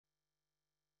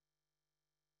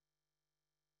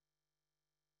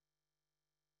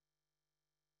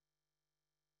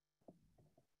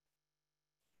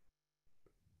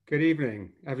Good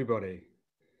evening, everybody.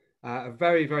 A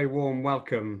very, very warm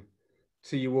welcome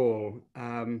to you all.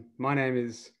 My name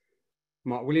is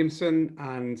Mark Williamson,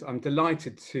 and I'm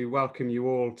delighted to welcome you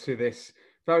all to this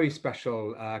very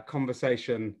special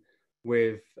conversation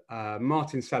with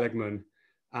Martin Seligman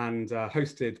and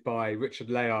hosted by Richard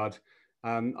Layard.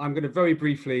 I'm going to very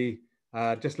briefly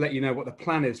just let you know what the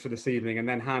plan is for this evening and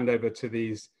then hand over to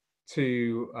these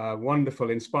two wonderful,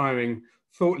 inspiring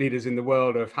thought leaders in the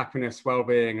world of happiness,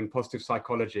 well-being and positive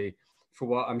psychology for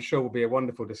what I'm sure will be a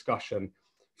wonderful discussion.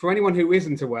 For anyone who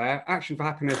isn't aware, Action for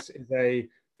Happiness is a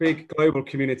big global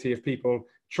community of people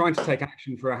trying to take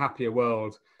action for a happier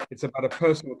world. It's about a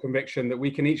personal conviction that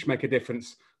we can each make a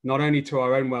difference, not only to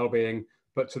our own well-being,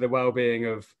 but to the well-being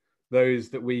of those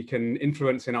that we can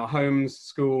influence in our homes,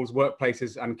 schools,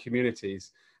 workplaces and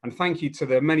communities. And thank you to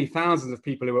the many thousands of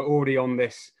people who are already on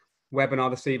this webinar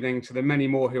this evening, to the many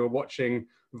more who are watching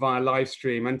via live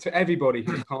stream, and to everybody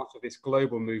who's part of this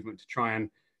global movement to try and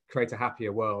create a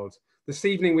happier world. This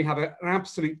evening we have an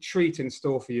absolute treat in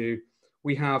store for you.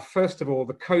 We have, first of all,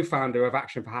 the co-founder of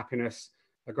Action for Happiness,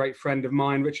 a great friend of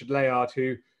mine, Richard Layard,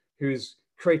 who's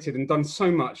created and done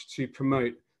so much to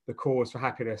promote the cause for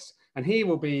happiness. And he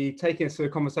will be taking us through a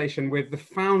conversation with the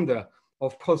founder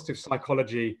of positive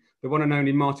psychology, the one and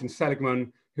only Martin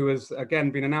Seligman, who has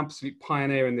again been an absolute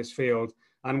pioneer in this field.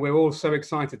 And we're all so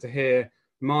excited to hear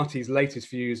Marty's latest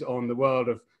views on the world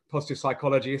of positive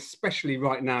psychology, especially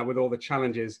right now with all the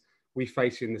challenges we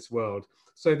face in this world.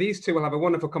 So these two will have a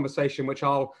wonderful conversation, which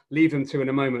I'll leave them to in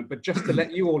a moment. But just to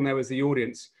let you all know as the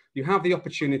audience, you have the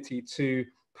opportunity to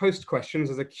post questions.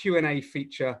 There's a Q&A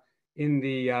feature in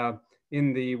the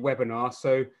webinar.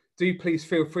 So do please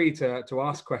feel free to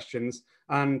ask questions.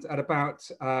 And at about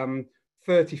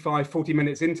 40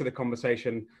 minutes into the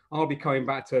conversation, I'll be coming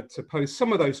back to pose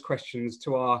some of those questions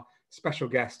to our special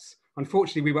guests.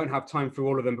 Unfortunately, we won't have time for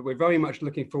all of them, but we're very much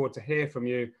looking forward to hear from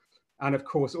you. And of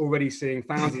course, already seeing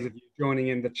thousands of you joining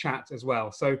in the chat as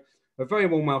well. So a very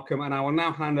warm welcome. And I will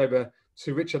now hand over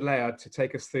to Richard Layard to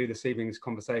take us through this evening's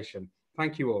conversation.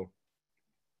 Thank you all.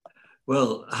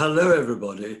 Well, hello,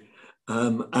 everybody.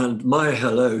 And my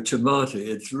hello to Marty.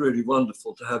 It's really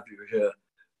wonderful to have you here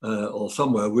or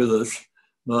somewhere with us,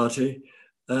 Marty.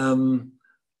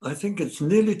 I think it's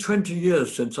nearly 20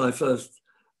 years since I first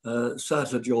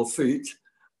sat at your feet,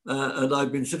 and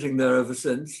I've been sitting there ever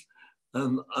since.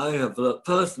 I have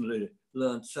personally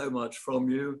learned so much from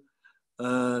you.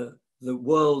 The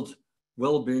World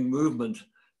Wellbeing Movement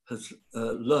has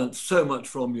learned so much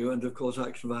from you, and of course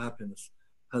Action for Happiness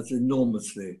has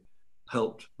enormously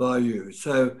helped by you.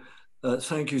 So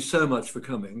thank you so much for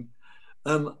coming.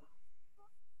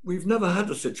 We've never had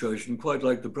a situation quite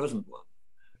like the present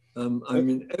one. I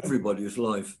mean, everybody's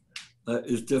life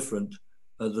is different.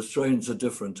 The strains are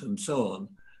different and so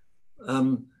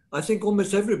on. I think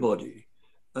almost everybody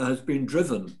has been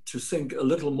driven to think a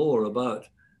little more about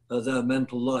their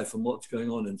mental life and what's going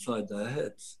on inside their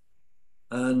heads.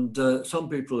 And some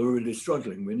people are really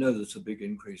struggling. We know there's a big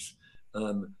increase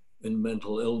in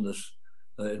mental illness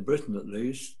in Britain, at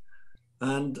least.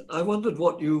 And I wondered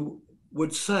what you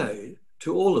would say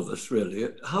to all of us, really.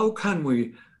 How can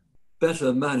we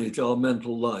better manage our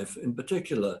mental life, in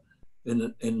particular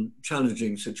in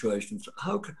challenging situations?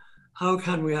 How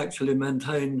can we actually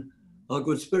maintain our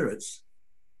good spirits?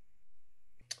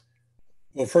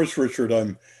 Well, first, Richard,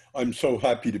 I'm so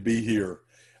happy to be here.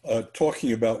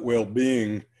 Talking about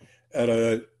well-being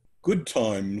at good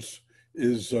times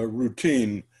is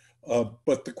routine,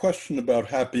 but the question about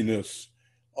happiness,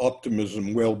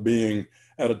 optimism, well-being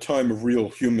at a time of real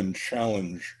human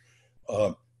challenge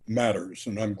matters,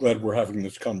 and I'm glad we're having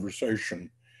this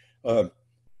conversation.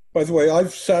 By the way,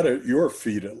 I've sat at your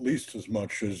feet at least as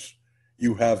much as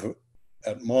you have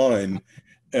at mine,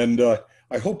 and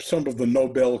I hope some of the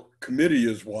Nobel Committee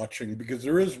is watching, because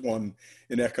there is one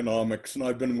in economics, and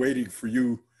I've been waiting for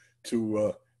you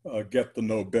to get the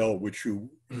Nobel, which you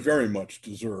very much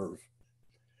deserve.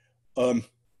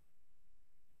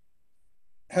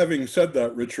 Having said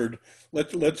that, Richard,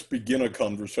 let's begin a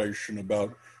conversation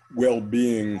about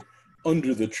well-being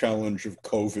under the challenge of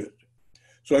COVID.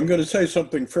 So I'm going to say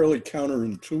something fairly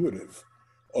counterintuitive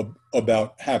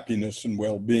about happiness and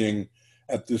well-being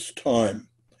at this time.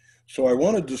 So I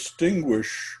want to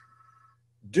distinguish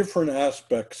different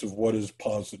aspects of what is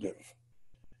positive.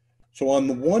 So on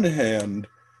the one hand,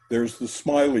 there's the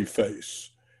smiley face,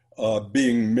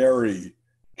 being merry,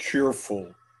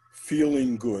 cheerful,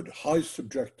 feeling good, high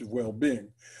subjective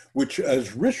well-being, which,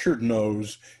 as Richard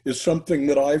knows, is something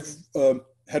that I've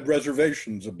had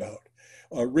reservations about.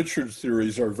 Richard's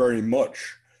theories are very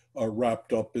much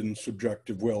wrapped up in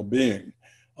subjective well-being.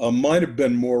 Mine have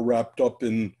been more wrapped up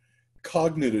in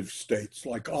cognitive states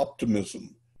like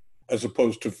optimism, as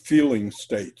opposed to feeling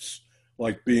states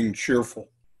like being cheerful.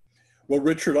 Well,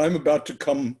 Richard, I'm about to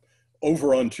come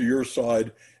over onto your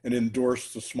side and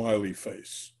endorse the smiley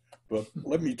face, but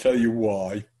let me tell you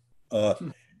why.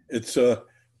 The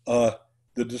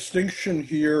distinction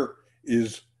here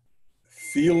is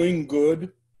feeling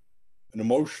good, an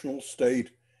emotional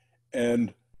state,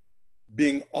 and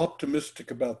being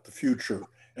optimistic about the future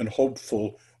and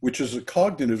hopeful, which is a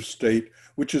cognitive state,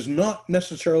 which is not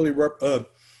necessarily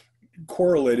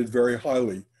correlated very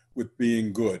highly with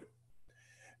being good.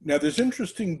 Now, there's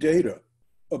interesting data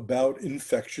about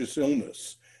infectious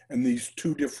illness and these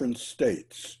two different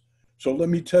states. So let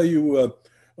me tell you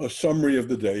a summary of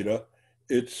the data.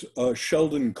 It's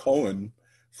Sheldon Cohen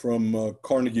from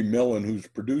Carnegie Mellon who's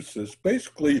produced this.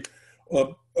 Basically,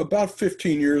 about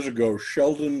 15 years ago,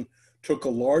 Sheldon took a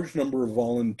large number of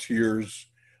volunteers,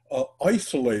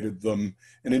 isolated them,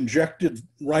 and injected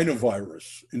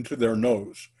rhinovirus into their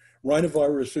nose.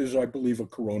 Rhinovirus is, I believe, a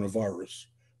coronavirus,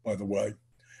 by the way.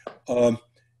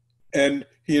 And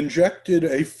he injected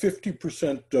a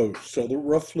 50% dose, so that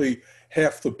roughly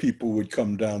half the people would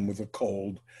come down with a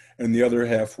cold and the other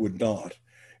half would not.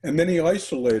 And then he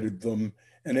isolated them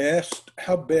and asked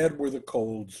how bad were the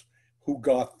colds, who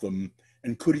got them,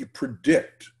 and could he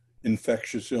predict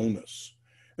infectious illness?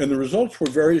 And the results were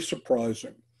very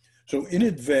surprising. So in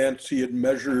advance, he had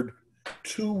measured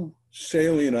two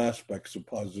salient aspects of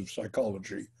positive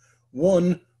psychology.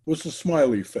 One was the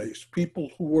smiley face,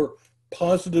 people who were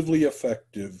positively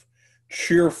effective,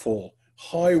 cheerful,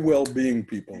 high well-being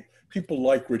people, people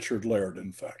like Richard Layard,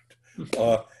 in fact.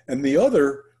 And the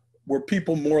other were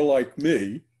people more like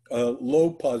me,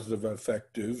 low positive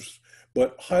affectives,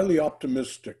 but highly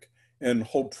optimistic and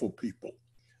hopeful people.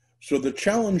 So the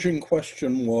challenging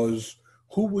question was,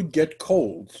 who would get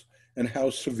colds and how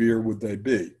severe would they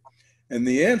be? And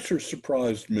the answer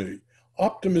surprised me.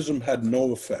 Optimism had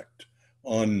no effect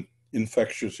on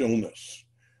infectious illness.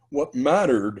 What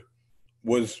mattered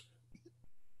was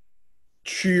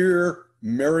cheer,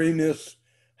 merriness,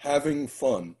 having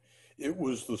fun. It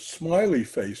was the smiley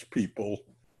face people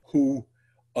who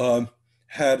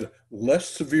had less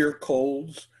severe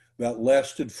colds that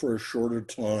lasted for a shorter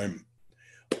time.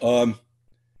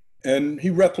 And he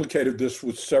replicated this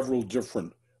with several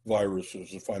different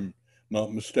viruses, if I'm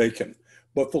not mistaken.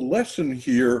 But the lesson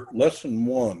here, lesson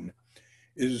one,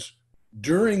 is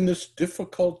during this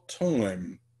difficult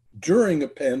time, during a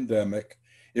pandemic,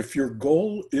 if your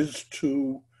goal is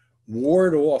to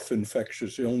ward off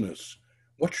infectious illness,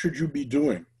 what should you be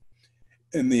doing?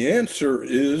 And the answer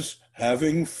is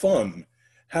having fun,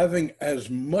 having as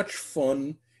much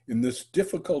fun in this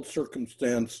difficult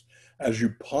circumstance as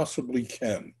you possibly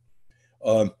can.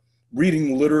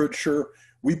 Reading literature,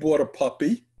 we bought a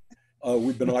puppy.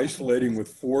 We've been isolating with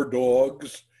 4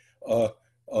 dogs,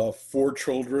 4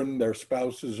 children, their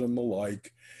spouses and the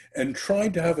like, and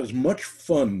trying to have as much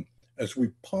fun as we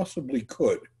possibly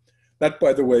could. That,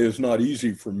 by the way, is not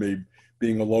easy for me,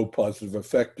 being a low positive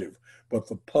affective, but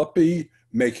the puppy,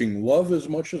 making love as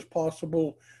much as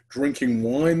possible, drinking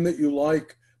wine that you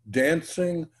like,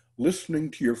 dancing,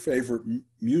 listening to your favorite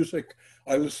music.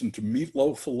 I listen to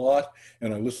Meatloaf a lot,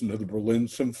 and I listen to the Berlin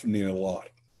Symphony a lot.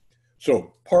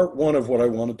 So part one of what I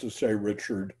wanted to say,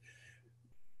 Richard,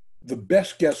 the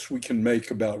best guess we can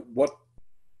make about what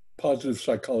positive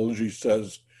psychology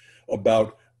says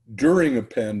about during a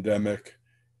pandemic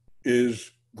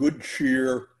is good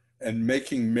cheer and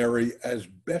making merry as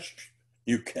best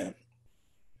you can.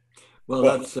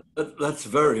 Well, that's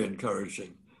very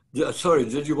encouraging. Sorry,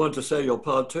 did you want to say your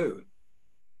part two?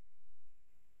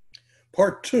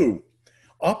 Part two,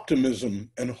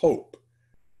 optimism and hope.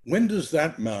 When does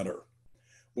that matter?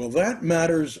 Well, that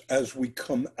matters as we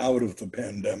come out of the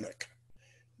pandemic.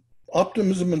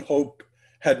 Optimism and hope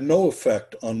had no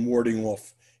effect on warding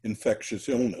off infectious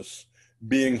illness.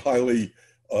 Being highly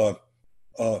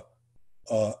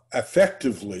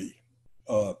affectively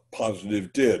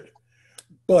positive did.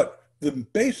 But the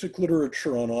basic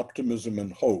literature on optimism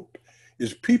and hope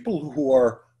is people who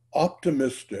are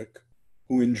optimistic,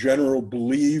 who in general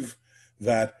believe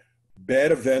that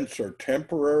bad events are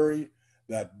temporary,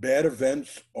 that bad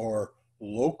events are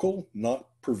local, not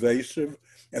pervasive,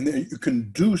 and that you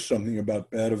can do something about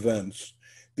bad events.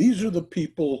 These are the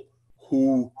people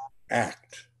who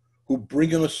act, who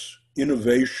bring us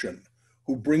innovation,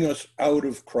 who bring us out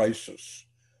of crisis.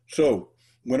 So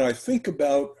when I think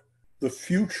about the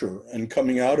future and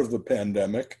coming out of the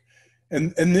pandemic,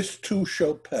 and this too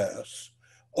shall pass,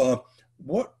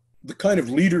 what the kind of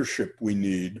leadership we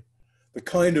need, the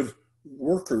kind of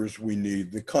workers we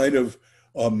need, the kind of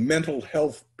mental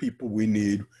health people we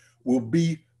need, will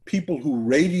be people who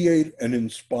radiate and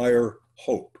inspire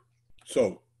hope.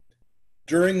 So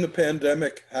during the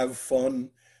pandemic, have fun.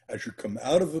 As you come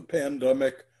out of the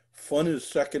pandemic, fun is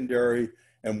secondary,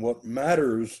 and what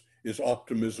matters is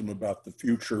optimism about the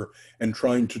future and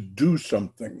trying to do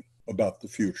something about the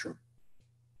future.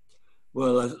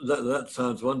 Well, that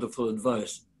sounds wonderful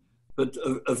advice. But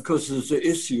of course, there's the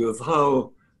issue of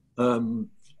how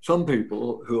some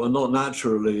people who are not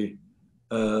naturally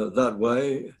that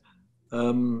way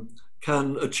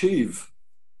can achieve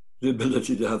the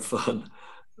ability to have fun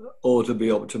or to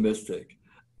be optimistic.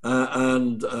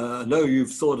 And I know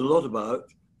you've thought a lot about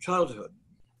childhood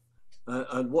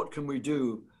and what can we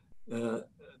do,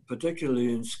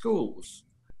 particularly in schools,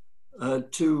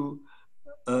 to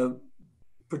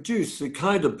produce the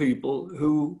kind of people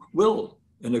who will,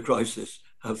 in a crisis,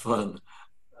 have fun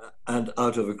and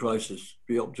out of a crisis,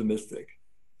 be optimistic.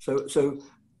 So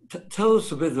tell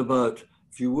us a bit about,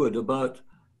 if you would, about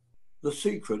the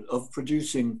secret of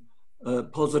producing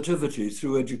positivity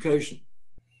through education.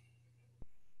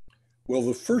 Well,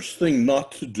 the first thing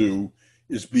not to do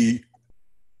is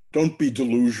don't be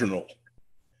delusional.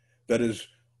 That is,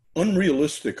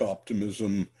 unrealistic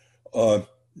optimism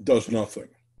does nothing.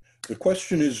 The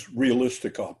question is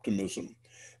realistic optimism.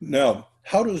 Now,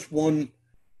 how does one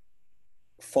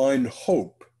find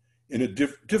hope in a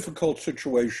difficult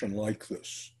situation like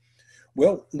this?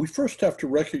 Well, we first have to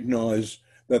recognize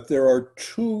that there are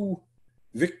two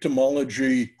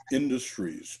victimology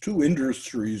industries, two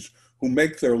industries who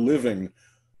make their living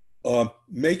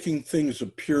making things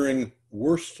appearing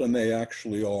worse than they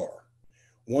actually are.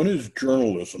 One is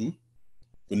journalism,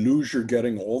 the news you're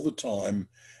getting all the time,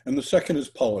 and the second is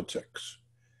politics.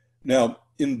 Now,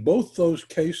 in both those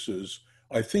cases,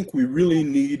 I think we really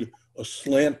need a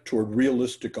slant toward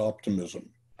realistic optimism.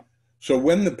 So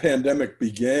when the pandemic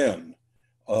began,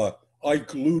 I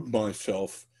glued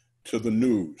myself to the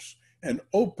news and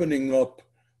opening up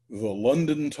the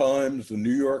London Times, the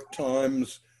New York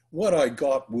Times, what I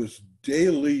got was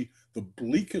daily the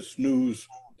bleakest news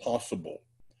possible.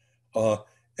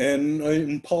 And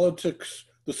in politics,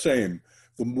 the same.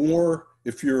 The more,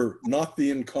 if you're not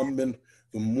the incumbent,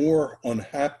 the more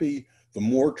unhappy, the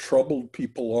more troubled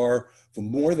people are, the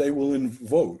more they will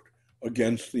vote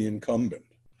against the incumbent.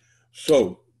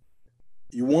 So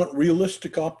you want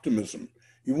realistic optimism.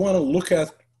 You want to look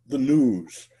at the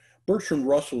news. Bertrand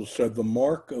Russell said the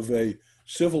mark of a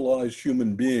civilized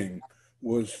human being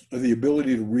was the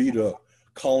ability to read a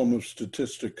column of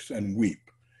statistics and weep.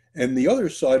 And the other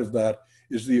side of that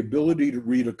is the ability to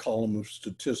read a column of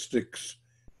statistics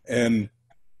and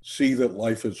see that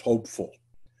life is hopeful.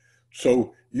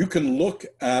 So you can look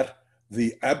at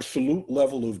the absolute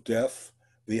level of death,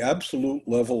 the absolute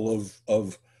level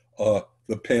of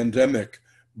the pandemic,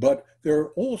 but there are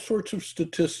all sorts of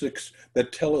statistics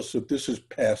that tell us that this is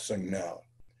passing now,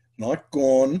 not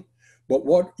gone. But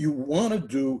what you want to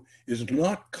do is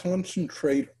not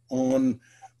concentrate on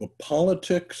the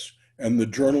politics and the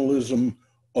journalism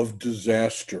of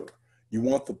disaster. You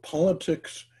want the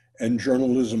politics and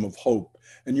journalism of hope.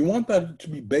 And you want that to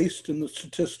be based in the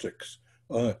statistics,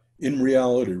 in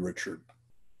reality, Richard.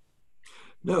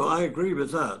 No, I agree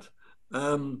with that.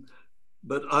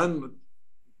 But I'm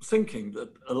thinking that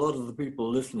a lot of the people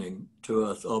listening to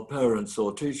us are parents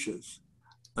or teachers,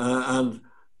 and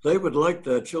they would like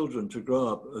their children to grow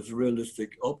up as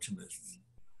realistic optimists.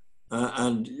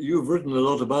 And you've written a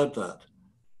lot about that.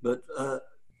 But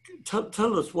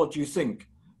tell us what you think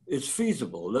is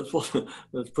feasible. Let's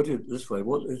put it this way.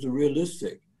 What is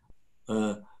realistic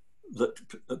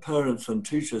that parents and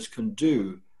teachers can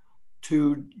do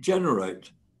to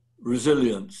generate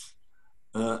resilience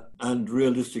and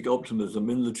realistic optimism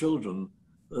in the children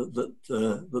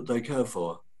that they care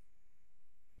for?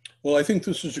 Well, I think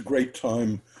this is a great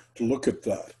time to look at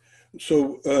that.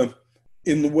 So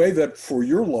in the way that for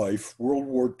your life, World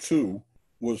War II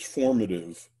was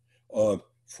formative,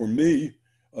 for me,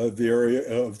 the area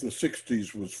of the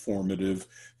 60s was formative.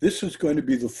 This is going to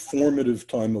be the formative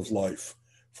time of life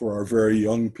for our very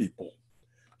young people.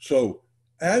 So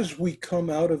as we come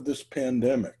out of this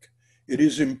pandemic, it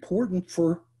is important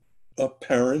for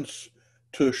parents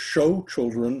to show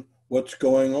children what's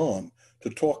going on, to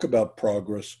talk about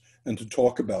progress and to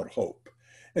talk about hope.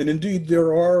 And indeed,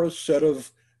 there are a set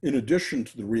of, in addition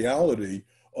to the reality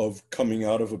of coming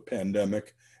out of a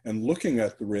pandemic and looking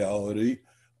at the reality,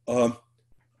 there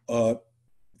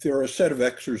are a set of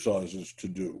exercises to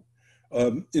do.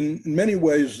 In many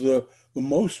ways, the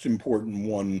most important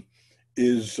one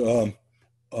is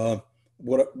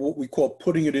what we call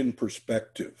putting it in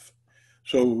perspective.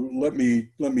 So let me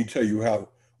tell you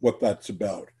what that's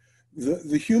about.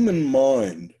 The human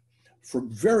mind for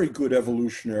very good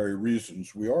evolutionary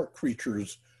reasons. We are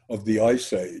creatures of the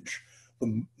Ice Age.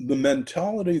 The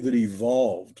mentality that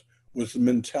evolved was the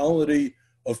mentality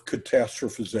of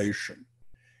catastrophization.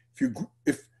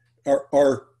 If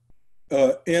our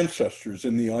ancestors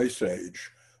in the Ice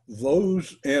Age,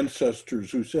 those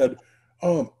ancestors who said,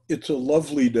 oh, it's a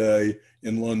lovely day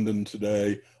in London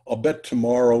today, I'll bet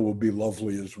tomorrow will be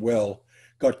lovely as well,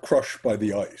 got crushed by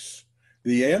the ice.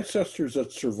 The ancestors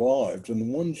that survived and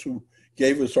the ones who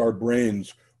gave us our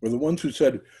brains were the ones who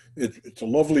said, it's a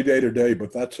lovely day today,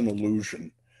 but that's an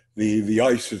illusion. The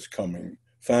ice is coming,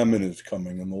 famine is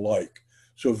coming, and the like.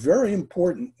 So very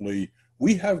importantly,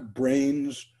 we have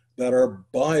brains that are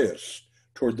biased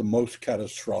toward the most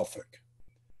catastrophic.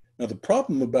 Now, the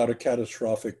problem about a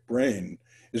catastrophic brain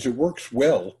is it works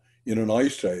well in an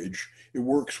ice age, it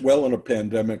works well in a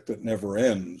pandemic that never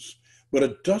ends, but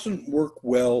it doesn't work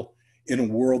well in a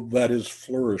world that is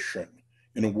flourishing,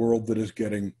 in a world that is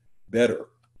getting better.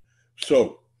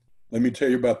 So let me tell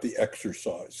you about the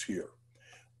exercise here.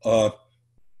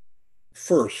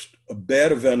 First, a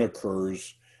bad event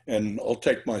occurs, and I'll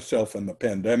take myself in the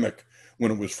pandemic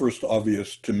when it was first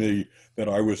obvious to me that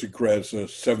I was, as a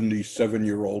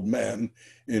 77-year-old man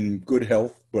in good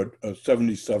health, but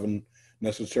 77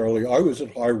 necessarily, I was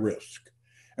at high risk.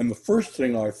 And the first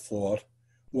thing I thought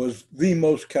was the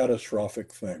most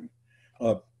catastrophic thing.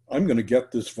 I'm going to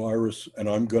get this virus and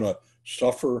I'm going to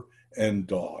suffer and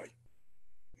die.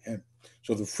 And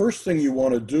so the first thing you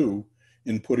want to do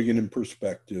in putting it in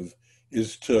perspective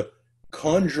is to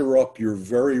conjure up your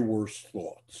very worst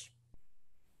thoughts.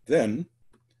 Then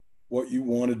what you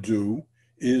want to do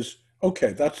is,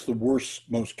 okay, that's the worst,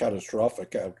 most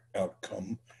catastrophic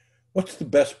outcome. What's the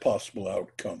best possible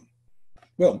outcome?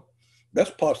 Well,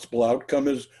 best possible outcome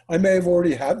is I may have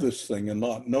already had this thing and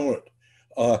not know it.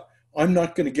 I'm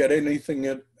not going to get anything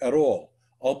at all.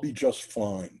 I'll be just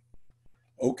fine.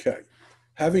 Okay,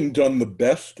 having done the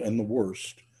best and the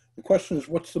worst, the question is,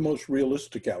 what's the most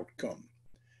realistic outcome?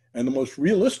 And the most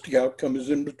realistic outcome is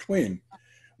in between.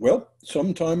 Well,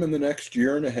 sometime in the next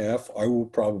year and a half, I will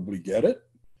probably get it.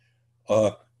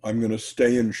 I'm going to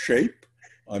stay in shape.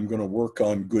 I'm going to work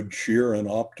on good cheer and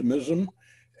optimism.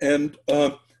 And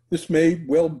this may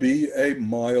well be a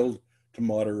mild to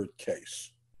moderate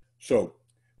case. So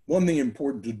one thing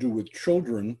important to do with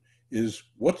children is,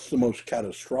 what's the most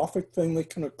catastrophic thing that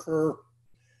can occur?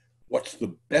 What's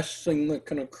the best thing that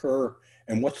can occur?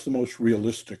 And what's the most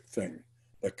realistic thing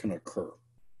that can occur?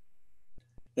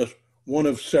 That's one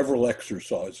of several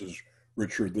exercises,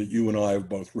 Richard, that you and I have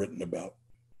both written about.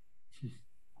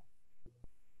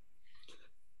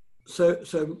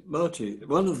 So Marty,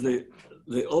 one of the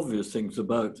obvious things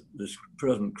about this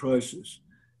present crisis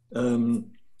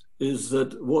is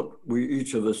that what we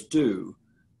each of us do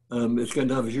is going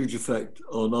to have a huge effect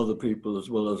on other people as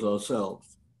well as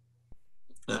ourselves.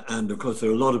 And of course, there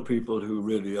are a lot of people who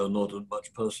really are not at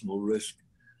much personal risk,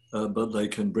 but they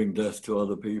can bring death to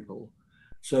other people.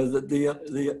 So that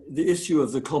the issue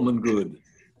of the common good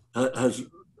has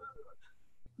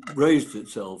raised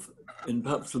itself in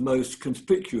perhaps the most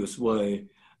conspicuous way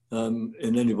in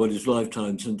anybody's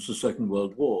lifetime since the Second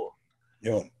World War.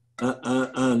 Yeah.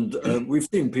 And we've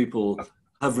seen people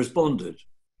have responded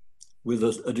with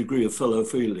a degree of fellow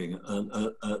feeling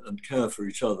and care for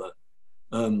each other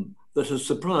that has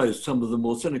surprised some of the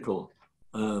more cynical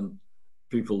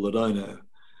people that I know.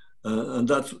 And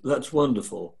that's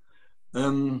wonderful.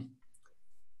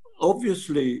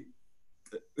 Obviously,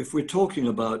 if we're talking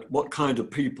about what kind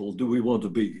of people do we want to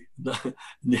be, in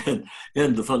the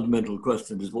end, the fundamental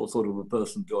question is, what sort of a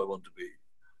person do I want to be?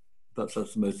 Perhaps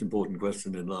that's the most important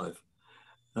question in life.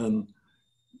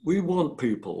 We want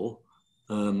people,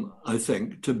 I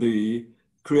think, to be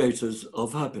creators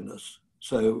of happiness.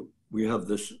 So we have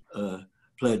this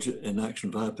pledge in Action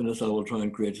for Happiness. I will try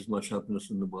and create as much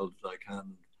happiness in the world as I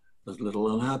can, as little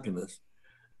unhappiness.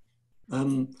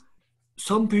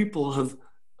 Some people have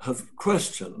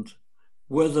questioned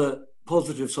whether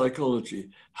positive psychology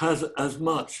has as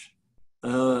much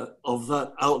of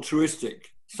that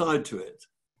altruistic side to it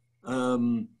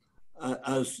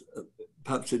as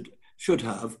perhaps it should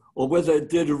have, or whether it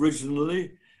did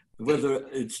originally, whether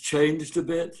it's changed a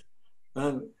bit.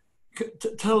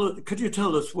 Could you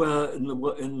tell us where in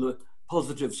the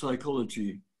positive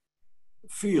psychology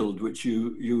field which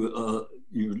you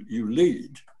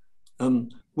lead,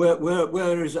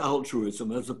 where is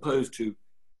altruism as opposed to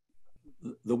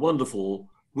the wonderful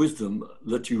wisdom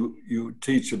that you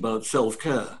teach about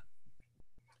self-care?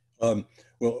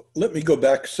 Well, let me go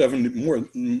back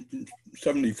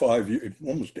 75 years,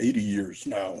 almost 80 years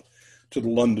now, to the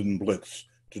London Blitz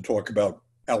to talk about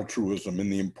altruism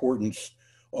and the importance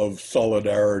of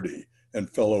solidarity and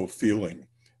fellow feeling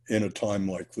in a time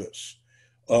like this.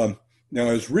 Now,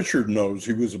 as Richard knows,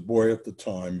 he was a boy at the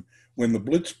time, when the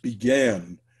Blitz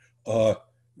began,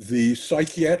 the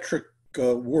psychiatric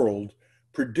world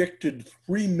predicted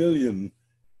 3 million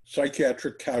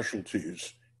psychiatric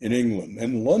casualties in England,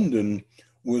 and London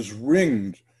was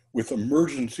ringed with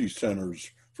emergency centers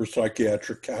for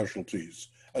psychiatric casualties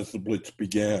as the Blitz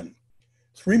began.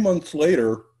 3 months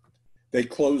later, they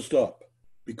closed up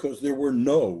because there were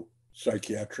no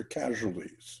psychiatric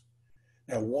casualties.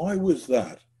 Now, why was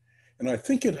that? And I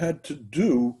think it had to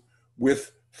do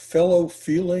with fellow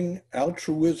feeling,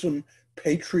 altruism,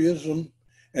 patriotism,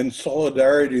 and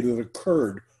solidarity that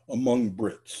occurred among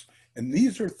Brits. And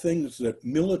these are things that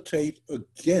militate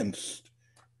against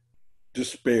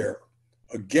despair,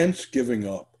 against giving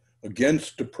up,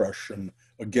 against depression,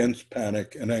 against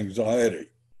panic and anxiety.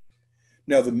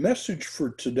 Now, the message for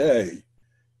today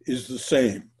is the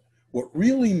same. What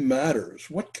really matters,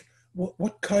 what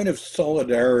kind of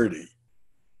solidarity?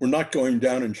 We're not going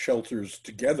down in shelters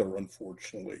together,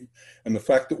 unfortunately. And the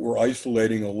fact that we're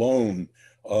isolating alone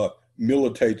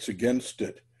militates against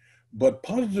it. But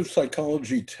positive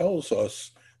psychology tells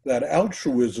us that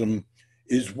altruism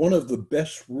is one of the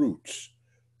best routes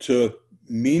to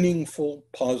meaningful,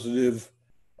 positive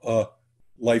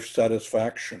life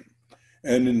satisfaction.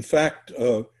 And in fact,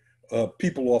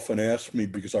 people often ask me,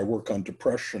 because I work on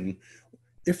depression,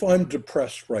 if I'm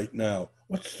depressed right now,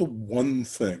 what's the one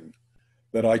thing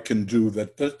that I can do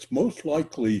that's most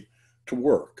likely to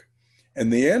work?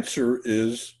 And the answer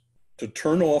is to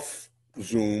turn off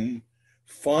Zoom,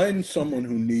 find someone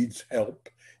who needs help,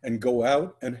 and go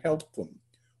out and help them.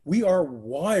 We are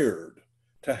wired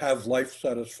to have life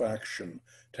satisfaction,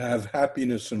 to have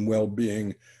happiness and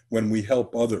well-being when we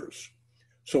help others.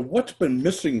 So what's been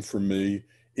missing for me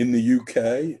in the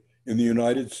UK, in the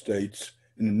United States,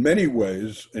 in many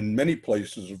ways, in many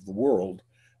places of the world,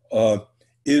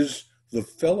 is the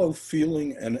fellow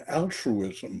feeling and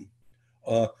altruism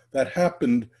that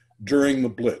happened during the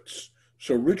Blitz.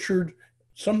 So Richard,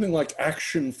 something like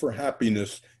Action for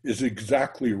Happiness is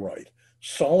exactly right.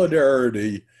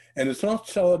 Solidarity, and it's not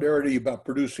solidarity about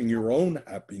producing your own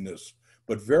happiness,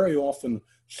 but very often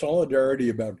solidarity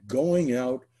about going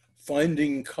out,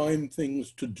 finding kind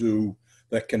things to do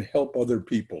that can help other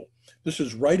people. This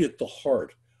is right at the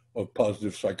heart of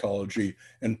positive psychology,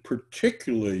 and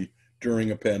particularly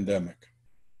during a pandemic.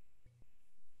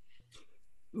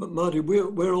 Marty,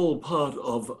 we're all part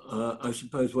of, I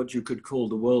suppose, what you could call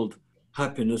the World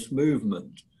Happiness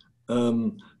Movement.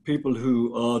 People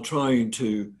who are trying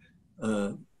to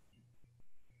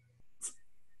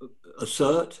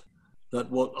assert that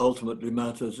what ultimately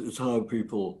matters is how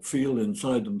people feel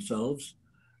inside themselves,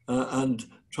 and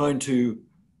trying to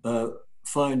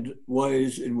find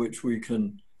ways in which we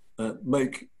can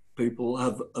make people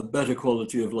have a better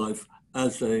quality of life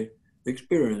as they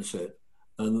experience it.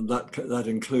 And that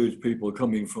includes people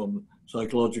coming from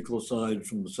psychological side,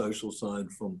 from the social side,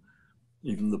 from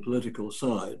even the political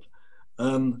side.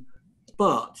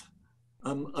 But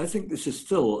I think this is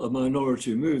still a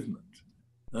minority movement.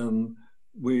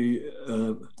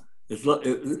 It's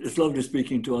lovely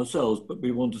speaking to ourselves, but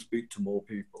we want to speak to more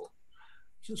people.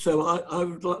 So I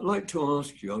would like to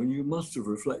ask you, I mean, you must have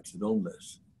reflected on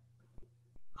this.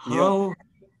 How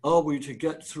are we to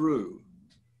get through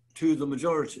to the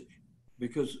majority?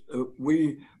 Because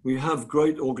we have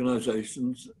great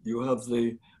organizations. You have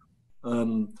the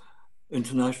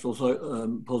International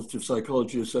Positive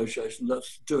Psychology Association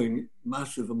that's doing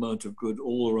massive amount of good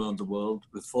all around the world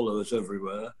with followers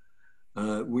everywhere.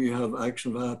 We have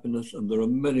Action for Happiness, and there are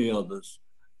many others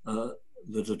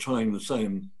that are trying the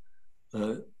same,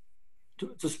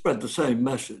 to spread the same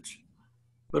message.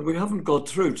 But we haven't got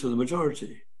through to the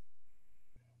majority.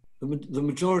 The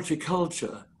majority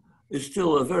culture is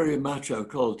still a very macho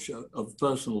culture of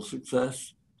personal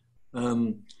success.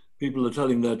 People are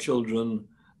telling their children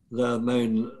their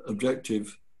main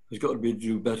objective has got to be to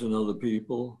do better than other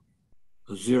people,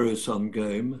 a zero-sum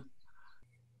game.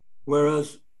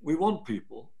 Whereas we want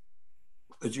people,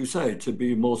 as you say, to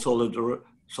be more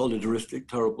solidaristic,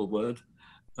 terrible word.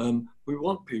 We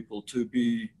want people to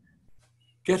be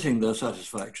getting their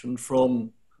satisfaction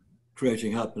from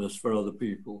creating happiness for other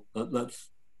people. That's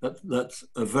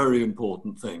a very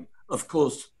important thing. Of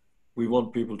course, we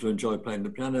want people to enjoy playing the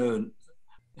piano and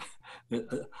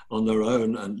on their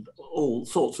own and all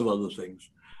sorts of other things.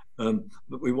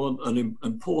 But we want an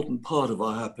important part of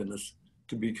our happiness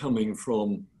to be coming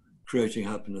from creating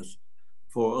happiness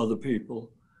for other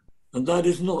people. And that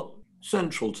is not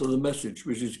central to the message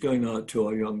which is going out to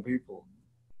our young people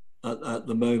at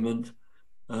the moment.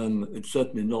 It's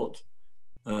certainly not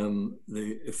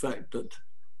the effect that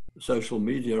social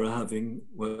media are having,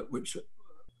 which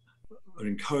are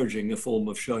encouraging a form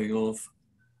of showing off,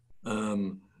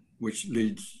 which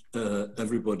leads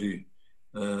everybody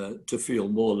to feel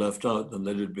more left out than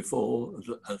they did before,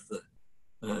 as the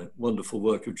wonderful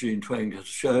work of Jean Twenge has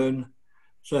shown.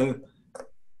 So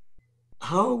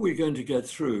how are we going to get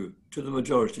through to the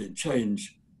majority and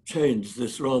change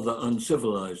this rather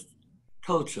uncivilized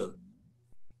culture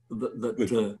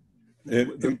that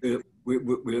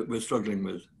we're struggling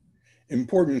with?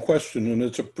 Important question, and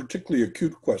it's a particularly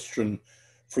acute question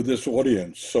for this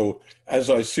audience. So as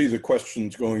I see the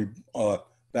questions going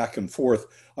back and forth,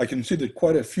 I can see that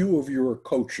quite a few of you are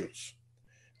coaches.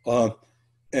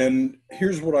 And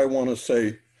here's what I want to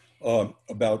say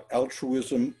about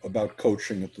altruism, about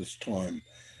coaching at this time.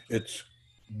 It's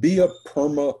be a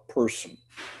perma person.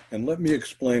 And let me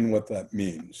explain what that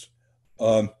means.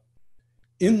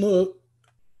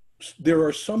 There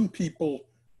are some people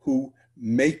who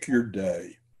make your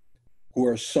day, who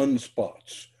are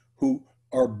sunspots, who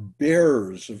are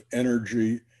bearers of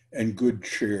energy and good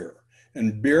cheer,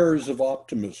 and bearers of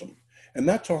optimism. And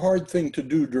that's a hard thing to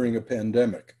do during a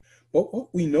pandemic. But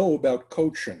what we know about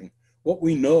coaching, what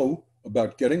we know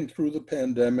about getting through the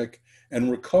pandemic and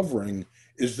recovering,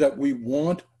 is that we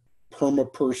want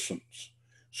perma-persons.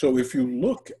 So if you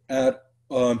look at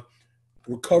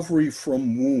recovery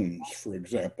from wounds, for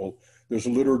example, there's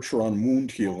a literature on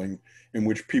wound healing in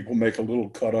which people make a little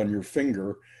cut on your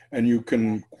finger and you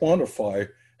can quantify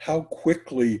how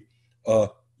quickly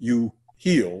you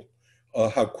heal,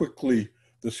 how quickly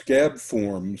the scab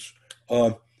forms.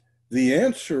 The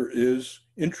answer is,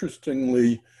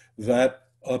 interestingly, that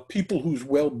people whose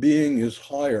well-being is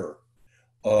higher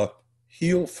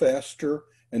heal faster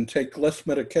and take less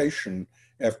medication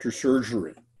after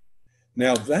surgery.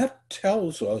 Now that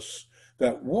tells us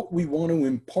that what we want to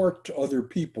impart to other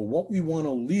people, what we want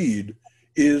to lead,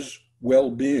 is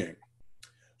well-being.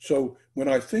 So when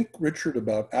I think, Richard,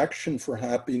 about action for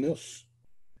happiness,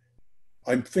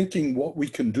 I'm thinking what we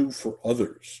can do for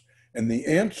others. And the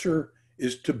answer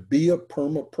is to be a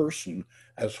perma-person,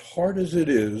 as hard as it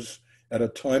is at a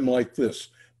time like this,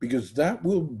 because that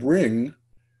will bring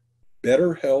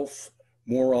better health,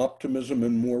 more optimism,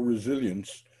 and more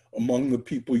resilience among the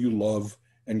people you love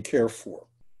and care for.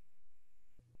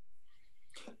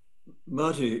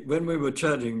 Marty, when we were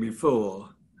chatting before,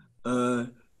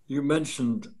 you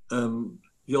mentioned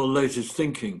your latest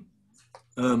thinking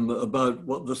about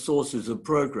what the sources of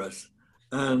progress.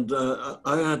 And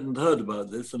I hadn't heard about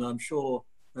this, and I'm sure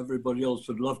everybody else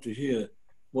would love to hear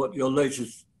what your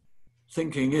latest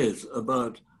thinking is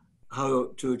about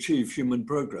how to achieve human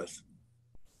progress.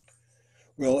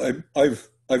 Well,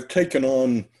 I've taken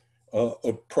on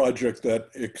a project that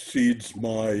exceeds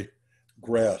my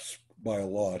grasp by a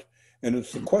lot, and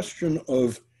it's the question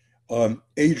of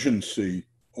agency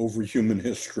over human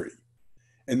history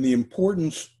and the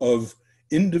importance of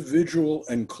individual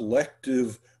and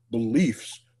collective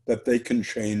beliefs that they can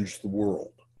change the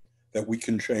world, that we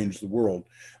can change the world.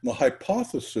 And the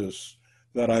hypothesis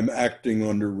that I'm acting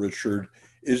under, Richard,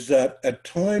 is that at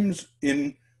times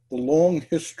in the long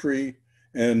history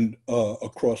and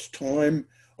across time,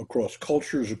 across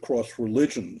cultures, across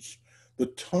religions, the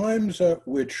times at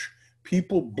which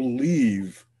people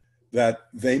believe that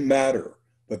they matter,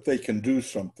 that they can do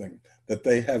something, that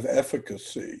they have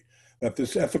efficacy, that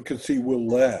this efficacy will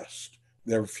last,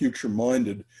 they're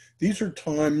future-minded, these are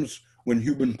times when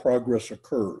human progress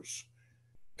occurs.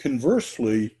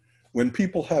 Conversely, when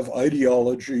people have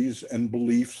ideologies and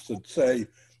beliefs that say,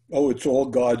 oh, it's all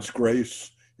God's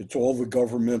grace, it's all the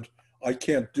government, I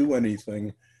can't do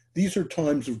anything, these are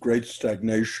times of great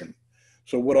stagnation.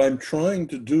 So what I'm trying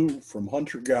to do from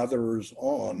hunter-gatherers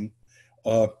on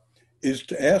is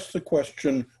to ask the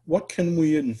question, what can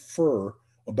we infer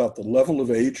about the level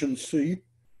of agency,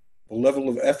 the level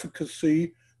of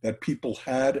efficacy that people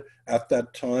had at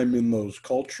that time in those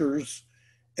cultures,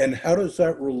 and how does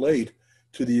that relate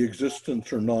to the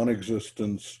existence or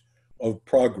non-existence of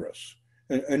progress?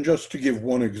 And just to give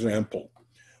one example,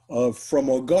 from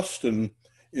Augustine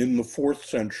in the 4th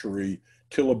century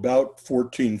till about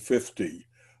 1450,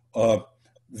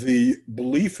 the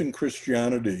belief in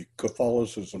Christianity,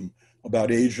 Catholicism,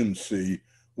 about agency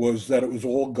was that it was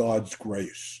all God's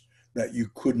grace, that you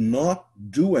could not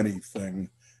do anything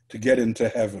to get into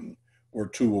heaven or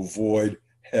to avoid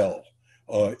hell.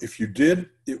 If you did,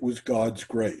 it was God's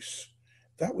grace.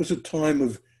 That was a time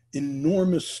of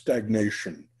enormous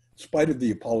stagnation. In spite of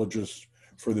the apologists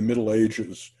for the Middle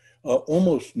Ages,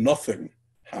 almost nothing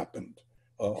happened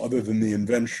other than the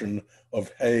invention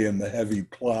of hay and the heavy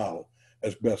plow,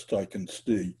 as best I can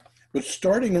see. But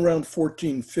starting around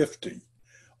 1450,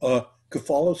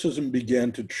 Catholicism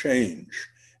began to change,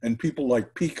 and people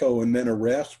like Pico and then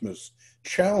Erasmus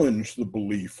challenged the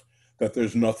belief that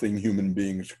there's nothing human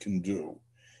beings can do.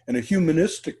 And a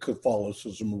humanistic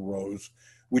Catholicism arose,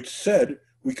 which said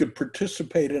we could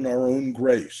participate in our own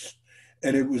grace.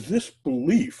 And it was this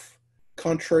belief,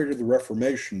 contrary to the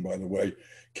Reformation, by the way.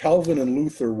 Calvin and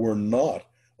Luther were not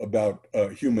about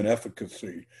human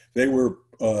efficacy. They were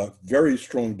very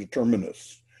strong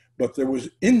determinists. But there was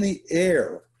in the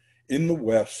air in the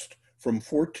West from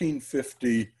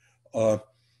 1450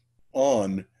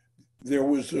 on, there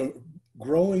was a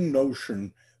growing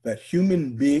notion that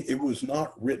it was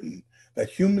not written, that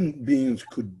human beings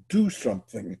could do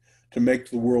something to make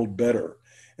the world better.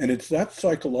 And it's that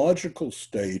psychological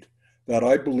state that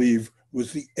I believe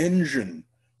was the engine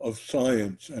of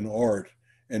science and art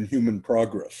and human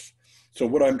progress. So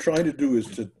what I'm trying to do is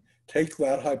to take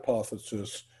that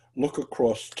hypothesis, look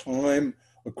across time,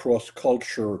 across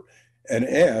culture, and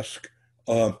ask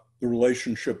the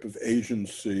relationship of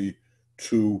agency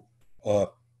to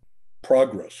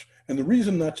progress. And the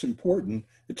reason that's important,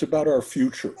 it's about our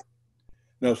future.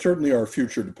 Now, certainly our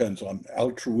future depends on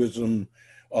altruism,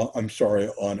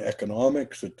 on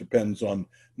economics. It depends on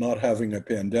not having a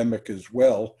pandemic as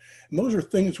well. And those are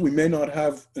things we may not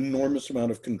have enormous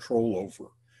amount of control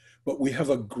over, but we have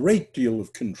a great deal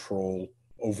of control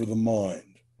over the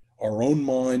mind, our own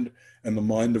mind and the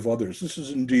mind of others. This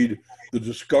is indeed the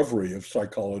discovery of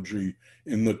psychology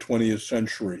in the 20th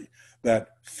century, that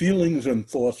feelings and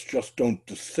thoughts just don't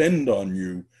descend on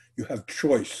you. You have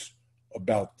choice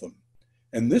about them.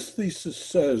 And this thesis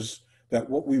says that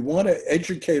what we want to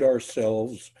educate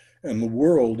ourselves and the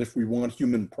world, if we want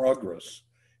human progress,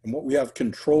 and what we have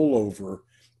control over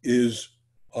is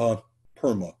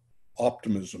PERMA,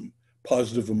 optimism,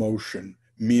 positive emotion,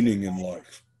 meaning in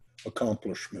life,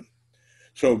 accomplishment.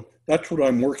 So that's what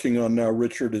I'm working on now,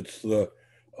 Richard. It's the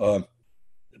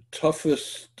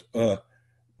toughest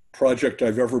project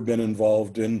I've ever been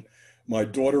involved in. My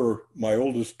daughter, my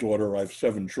oldest daughter, I have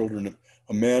 7 children,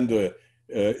 Amanda,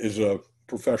 is a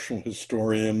professional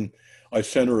historian. I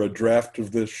sent her a draft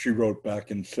of this. She wrote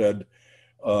back and said,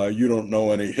 you don't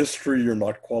know any history. You're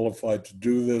not qualified to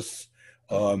do this.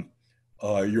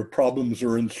 Your problems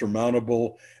are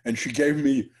insurmountable. And she gave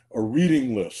me a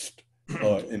reading list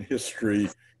in history,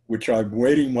 which I'm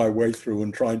wading my way through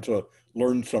and trying to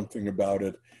learn something about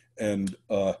it. And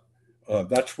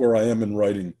that's where I am in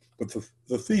writing. But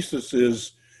the thesis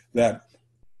is that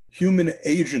human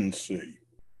agency,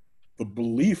 the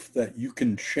belief that you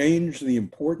can change the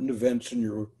important events in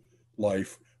your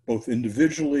life, both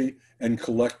individually and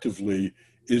collectively,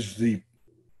 is the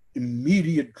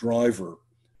immediate driver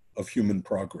of human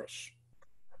progress.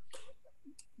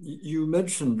 You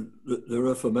mentioned the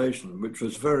Reformation, which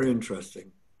was very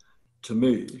interesting to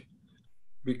me,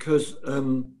 because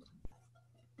I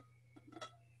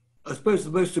suppose the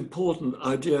most important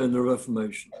idea in the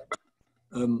Reformation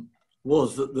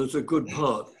was that there's a good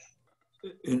part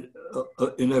in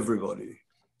everybody,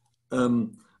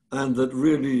 and that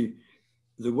really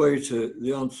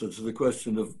the answer to the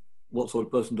question of what sort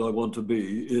of person do I want to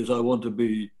be is I want to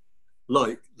be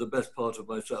like the best part of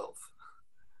myself,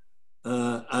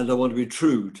 and I want to be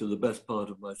true to the best part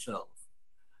of myself.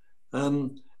 How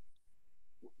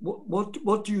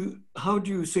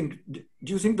do you think?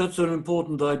 Do you think that's an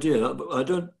important idea? I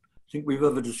don't think we've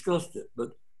ever discussed it,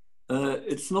 but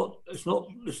it's not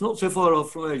so far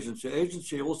off from agency.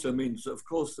 Agency also means, of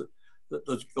course, that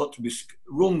there's got to be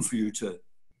room for you to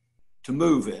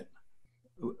move in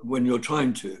when you're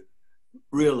trying to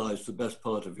realize the best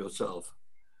part of yourself.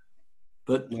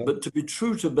 But to be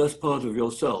true to the best part of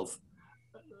yourself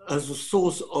as a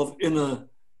source of inner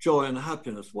joy and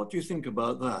happiness, what do you think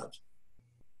about that?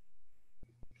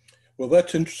 Well,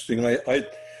 that's interesting.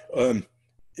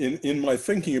 In my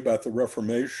thinking about the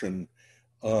Reformation,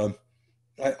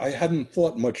 I hadn't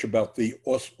thought much about the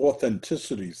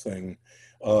authenticity thing.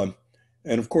 And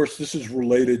of course, this is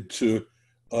related to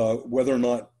whether or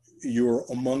not you're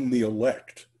among the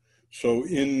elect. So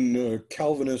in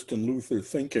Calvinist and Luther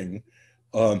thinking,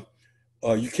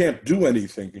 you can't do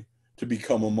anything to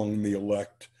become among the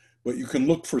elect, but you can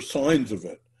look for signs of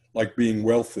it, like being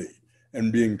wealthy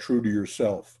and being true to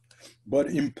yourself. But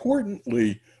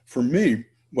importantly, for me,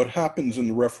 what happens in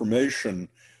the Reformation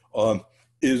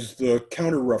is the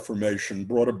Counter-Reformation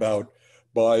brought about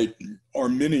by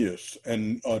Arminius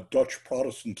and Dutch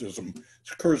Protestantism.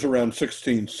 It occurs around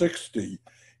 1660,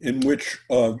 in which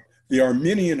the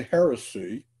Arminian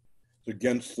heresy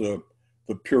against the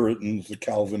Puritans, the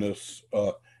Calvinists,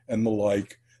 and the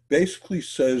like, basically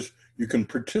says you can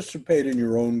participate in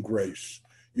your own grace.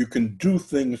 You can do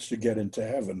things to get into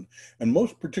heaven. And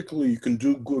most particularly, you can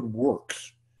do good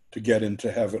works to get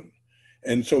into heaven.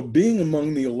 And so being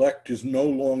among the elect is no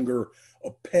longer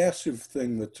a passive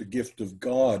thing that's a gift of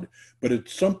God, but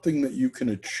it's something that you can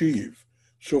achieve.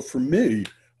 So for me,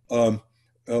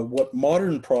 what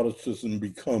modern Protestantism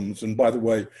becomes, and by the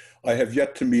way, I have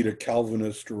yet to meet a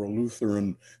Calvinist or a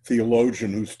Lutheran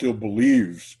theologian who still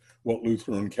believes what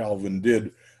Luther and Calvin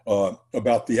did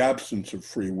about the absence of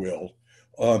free will.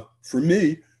 For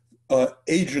me,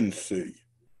 agency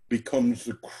becomes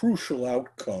the crucial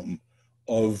outcome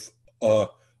of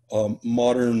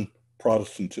modern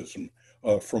Protestantism,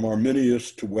 from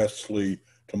Arminius to Wesley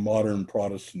to modern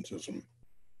Protestantism.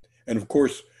 And of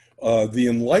course, the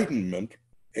Enlightenment,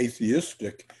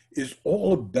 atheistic, is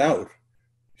all about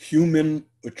human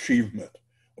achievement,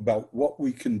 about what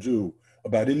we can do,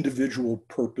 about individual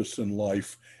purpose in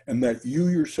life, and that you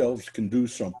yourselves can do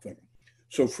something.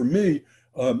 So for me,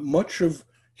 much of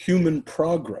human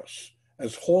progress,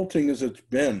 as halting as it's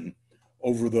been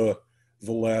over the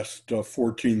last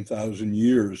 14,000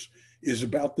 years, is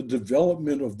about the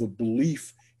development of the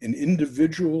belief in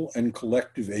individual and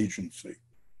collective agency.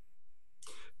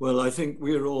 Well, I think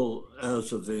we're all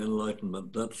heirs of the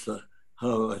Enlightenment. That's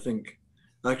how I think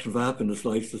Action for Happiness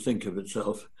likes to think of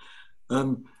itself.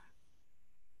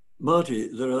 Marty,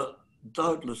 there are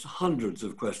doubtless hundreds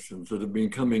of questions that have been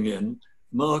coming in.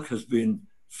 Mark has been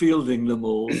fielding them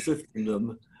all, sifting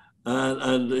them,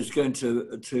 and is going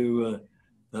to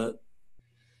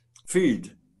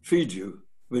feed you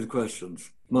with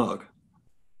questions. Mark.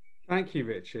 Thank you,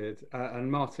 Richard. And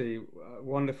Marty,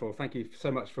 wonderful. Thank you so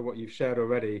much for what you've shared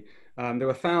already. There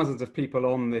were thousands of people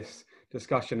on this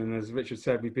discussion, and as Richard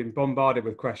said, we've been bombarded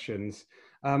with questions.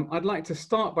 I'd like to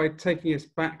start by taking us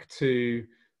back to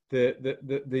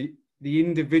the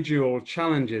individual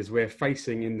challenges we're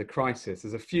facing in the crisis.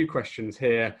 There's a few questions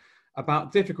here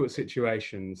about difficult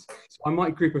situations. So I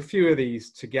might group a few of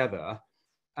these together.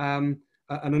 An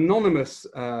anonymous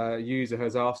user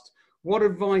has asked, what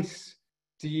advice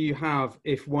do you have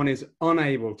if one is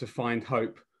unable to find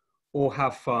hope or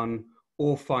have fun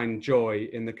or find joy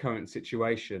in the current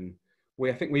situation?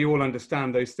 I think we all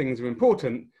understand those things are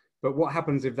important, but what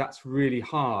happens if that's really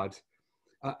hard?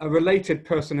 A related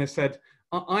person has said,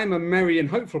 I'm a merry and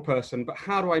hopeful person, but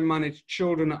how do I manage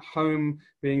children at home,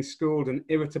 being schooled, an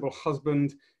irritable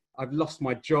husband? I've lost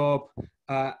my job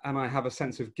and I have a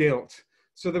sense of guilt.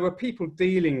 So there were people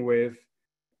dealing with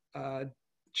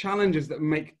challenges that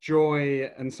make joy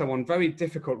and so on very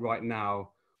difficult right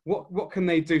now. What can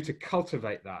they do to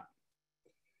cultivate that?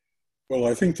 Well,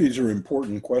 I think these are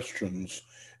important questions.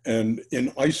 And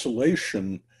in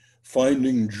isolation,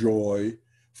 finding joy,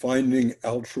 finding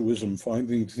altruism,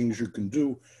 finding things you can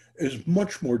do is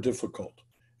much more difficult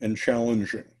and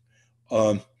challenging.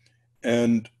 Part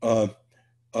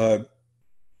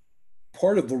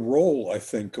of the role, I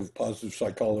think, of positive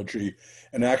psychology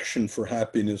and Action for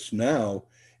Happiness now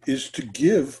is to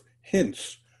give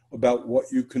hints about what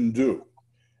you can do.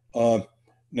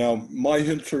 Now, my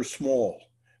hints are small.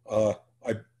 I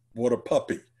bought a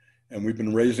puppy, and we've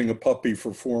been raising a puppy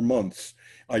for 4 months.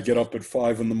 I get up at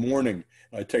 5 in the morning.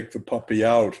 I take the puppy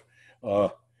out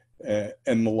and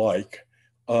the like.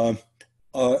 I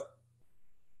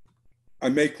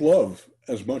make love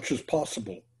as much as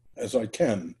possible as I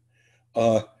can.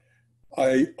 I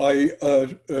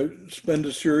spend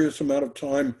a serious amount of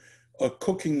time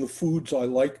cooking the foods I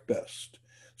like best.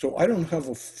 So I don't have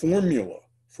a formula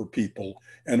for people.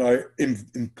 And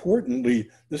importantly,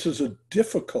 this is a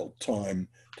difficult time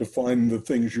to find the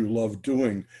things you love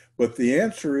doing. But the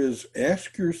answer is,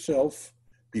 ask yourself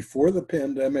before the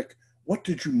pandemic, what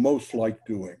did you most like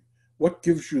doing? What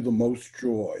gives you the most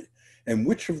joy? And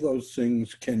which of those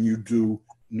things can you do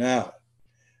now?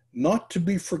 Not to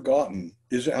be forgotten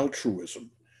is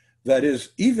altruism. That is,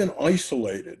 even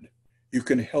isolated, you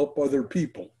can help other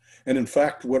people. And in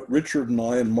fact, what Richard and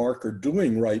I and Mark are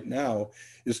doing right now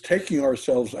is taking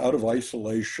ourselves out of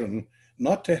isolation,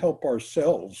 not to help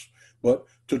ourselves, but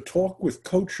to talk with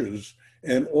coaches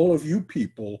and all of you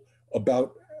people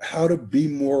about how to be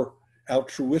more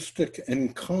altruistic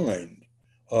and kind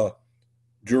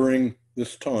during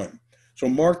this time. So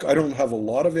Mark, I don't have a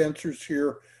lot of answers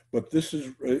here, but this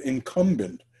is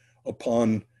incumbent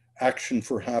upon Action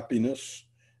for Happiness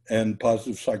and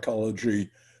positive psychology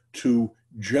to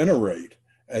generate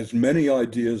as many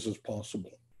ideas as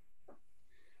possible.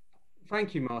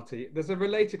 Thank you, Marty. There's a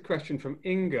related question from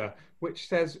Inga, which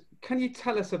says, can you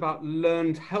tell us about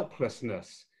learned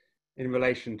helplessness in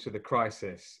relation to the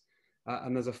crisis?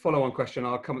 And there's a follow-on question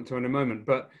I'll come to in a moment,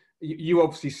 but you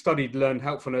obviously studied learned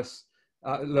helplessness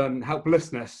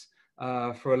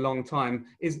for a long time.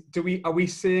 Are we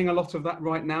seeing a lot of that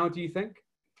right now, do you think?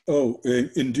 Oh,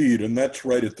 indeed. And that's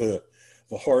right at the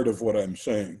heart of what I'm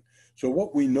saying. So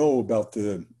what we know about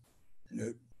the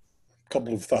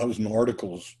couple of thousand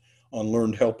articles on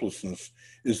learned helplessness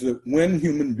is that when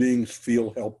human beings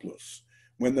feel helpless,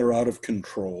 when they're out of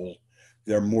control,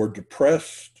 they're more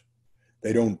depressed,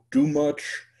 they don't do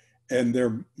much, and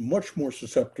they're much more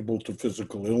susceptible to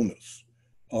physical illness.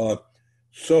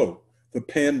 So the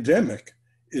pandemic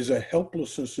is a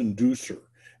helplessness inducer.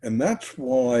 And that's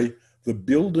why the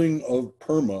building of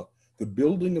PERMA, the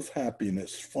building of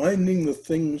happiness, finding the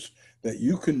things that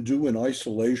you can do in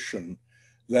isolation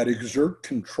that exert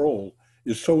control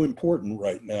is so important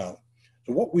right now.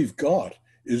 So what we've got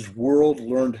is world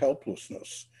learned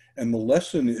helplessness. And the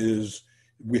lesson is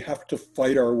we have to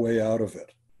fight our way out of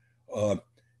it.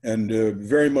 And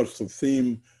very much the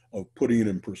theme of putting it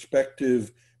in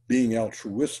perspective, being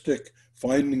altruistic,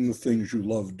 finding the things you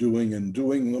love doing and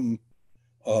doing them,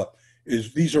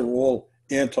 these are all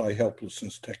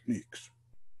anti-helplessness techniques.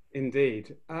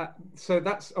 Indeed. So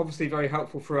that's obviously very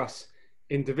helpful for us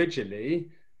individually.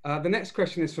 The next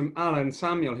question is from Alan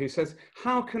Samuel, who says,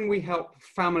 how can we help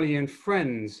family and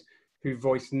friends who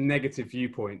voice negative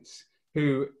viewpoints,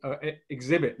 who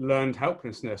exhibit learned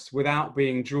helplessness without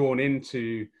being drawn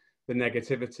into the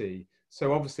negativity?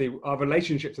 So obviously our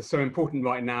relationships are so important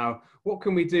right now. What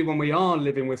can we do when we are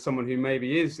living with someone who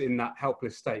maybe is in that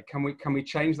helpless state? Can we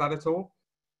change that at all?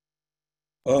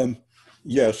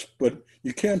 Yes, but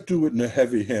you can't do it in a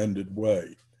heavy-handed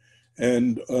way.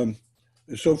 And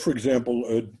so, for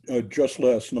example, just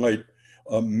last night,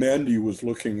 Mandy was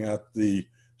looking at the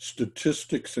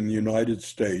statistics in the United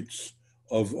States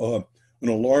of an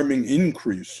alarming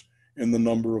increase in the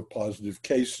number of positive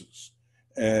cases.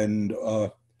 And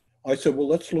I said, well,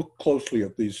 let's look closely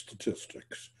at these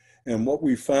statistics. And what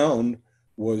we found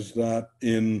was that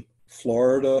in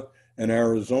Florida and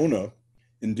Arizona,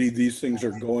 indeed, these things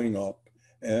are going up.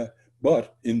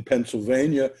 But in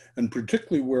Pennsylvania, and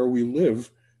particularly where we live,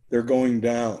 they're going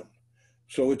down.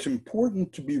 So it's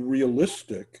important to be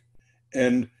realistic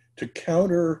and to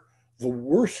counter the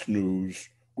worst news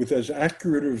with as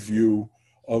accurate a view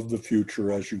of the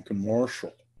future as you can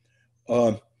marshal.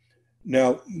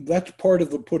 Now, that's part of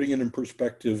the putting it in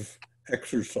perspective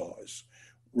exercise.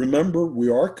 Remember, we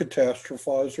are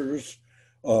catastrophizers,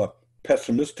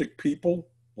 pessimistic people,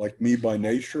 like me by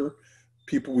nature.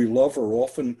 People we love are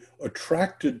often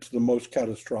attracted to the most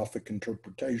catastrophic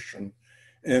interpretation.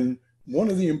 And one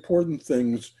of the important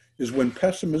things is when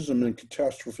pessimism and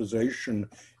catastrophization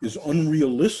is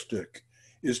unrealistic,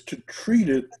 is to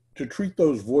treat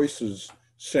those voices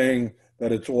saying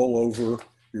that it's all over,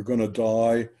 you're going to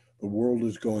die, the world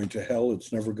is going to hell,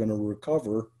 it's never going to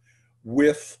recover,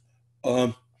 with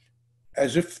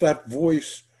as if that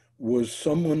voice was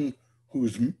someone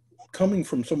who's coming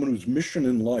from someone whose mission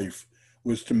in life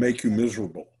was to make you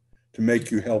miserable, to make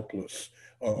you helpless,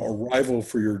 a rival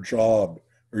for your job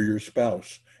or your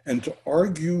spouse, and to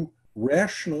argue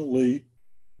rationally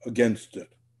against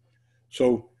it.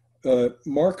 So,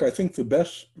 Mark, I think the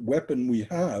best weapon we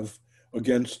have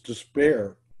against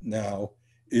despair now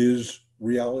is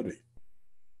reality.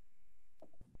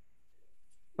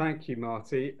 Thank you,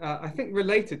 Marty. I think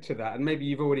related to that, and maybe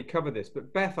you've already covered this,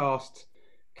 but Beth asked,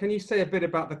 can you say a bit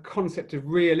about the concept of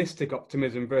realistic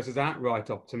optimism versus outright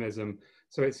optimism?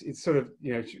 So it's sort of,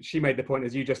 you know, she made the point,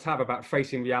 as you just have, about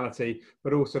facing reality,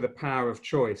 but also the power of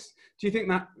choice. Do you think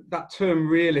that term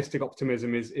realistic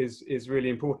optimism is really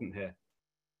important here?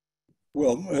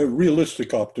 Well,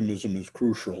 realistic optimism is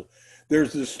crucial.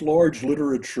 There's this large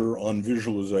literature on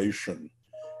visualization,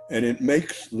 and it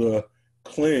makes the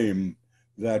claim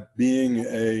that being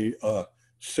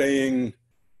saying,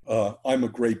 I'm a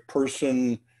great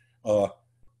person,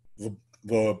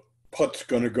 the putt's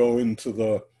going to go into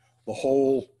the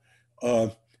hole.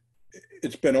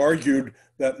 It's been argued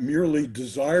that merely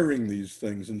desiring these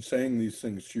things and saying these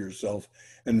things to yourself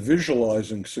and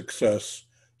visualizing success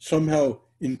somehow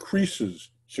increases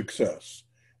success.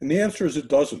 And the answer is it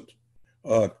doesn't.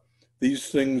 These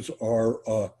things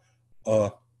are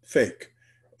fake.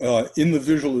 In the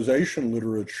visualization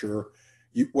literature,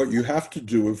 what you have to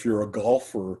do if you're a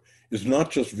golfer is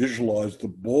not just visualize the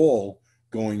ball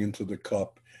going into the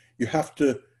cup. You have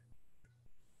to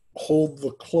hold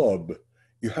the club.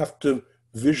 You have to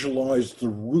visualize the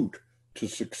route to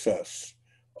success.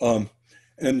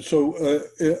 And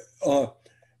so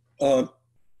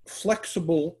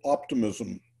flexible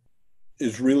optimism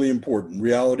is really important,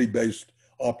 reality-based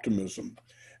optimism.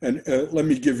 And let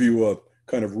me give you a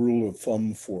kind of rule of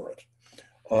thumb for it.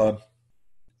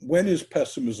 When is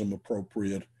pessimism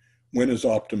appropriate? When is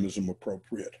optimism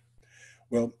appropriate?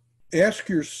 Well, ask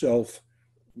yourself,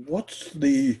 what's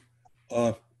the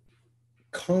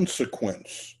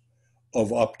consequence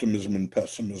of optimism and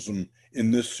pessimism in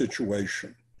this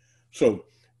situation? So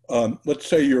let's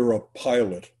say you're a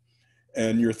pilot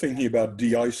and you're thinking about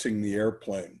de-icing the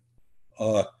airplane.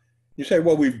 You say,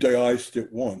 well, we've de-iced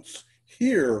it once.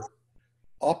 Here,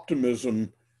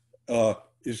 optimism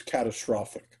is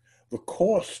catastrophic. The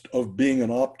cost of being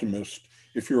an optimist,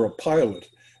 if you're a pilot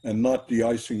and not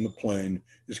de-icing the plane,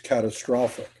 is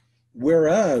catastrophic.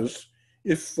 Whereas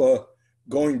if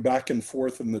going back and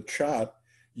forth in the chat,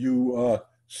 you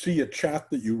see a chat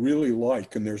that you really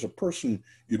like, and there's a person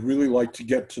you'd really like to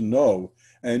get to know,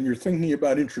 and you're thinking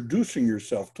about introducing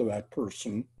yourself to that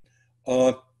person,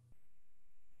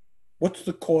 what's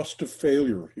the cost of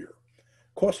failure here?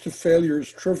 Cost of failure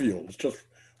is trivial. It's just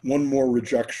one more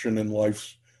rejection in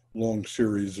life's long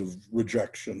series of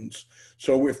rejections.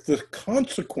 So if the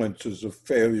consequences of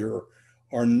failure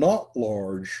are not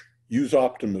large, use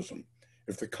optimism.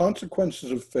 If the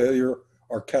consequences of failure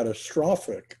are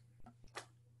catastrophic,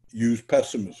 use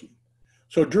pessimism.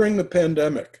 So during the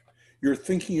pandemic, you're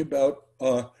thinking about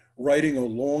writing a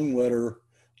long letter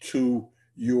to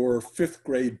your fifth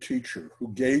grade teacher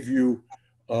who gave you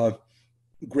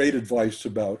great advice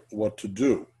about what to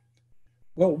do.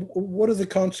 Well, what are the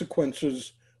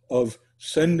consequences of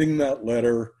sending that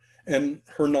letter and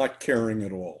her not caring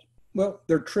at all? Well,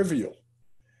 they're trivial.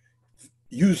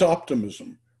 Use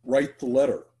optimism, write the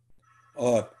letter.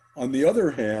 On the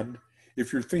other hand,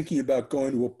 if you're thinking about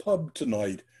going to a pub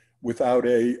tonight without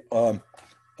a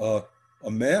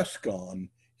mask on,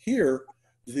 here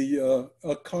the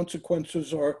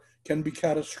consequences can be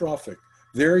catastrophic.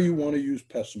 There you want to use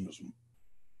pessimism.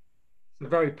 A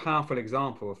very powerful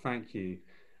example, thank you.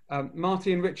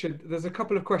 Marty and Richard, there's a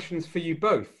couple of questions for you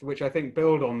both, which I think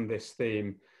build on this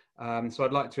theme. So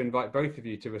I'd like to invite both of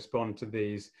you to respond to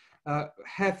these.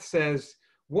 Heth says,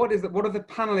 what are the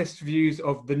panelists' views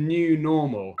of the new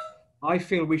normal? I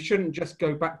feel we shouldn't just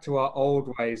go back to our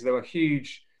old ways. There are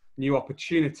huge new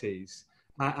opportunities.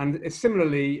 And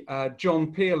similarly,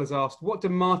 John Peel has asked, what do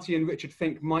Marty and Richard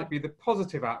think might be the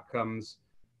positive outcomes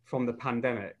from the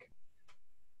pandemic?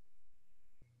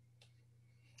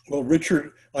 Well,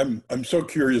 Richard, I'm so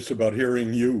curious about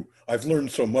hearing you. I've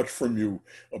learned so much from you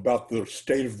about the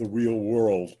state of the real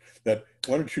world that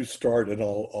why don't you start and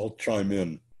I'll chime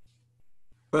in.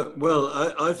 Well,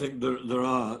 I think there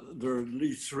are at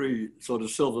least three sort of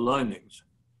silver linings.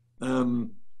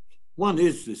 One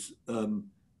is this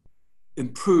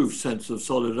improved sense of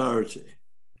solidarity,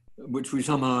 which we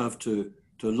somehow have to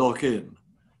lock in.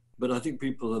 But I think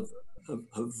people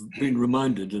have been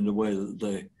reminded in a way that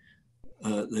they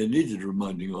needed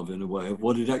reminding of, in a way, of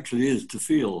what it actually is to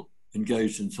feel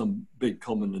engaged in some big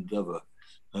common endeavor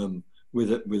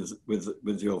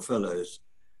with your fellows.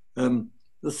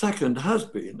 The second has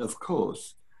been, of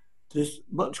course, this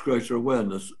much greater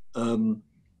awareness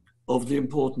of the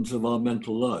importance of our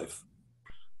mental life,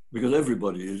 because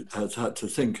everybody has had to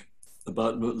think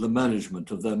about the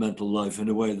management of their mental life in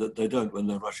a way that they don't when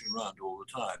they're rushing around all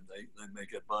the time. They may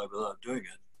get by without doing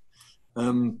it.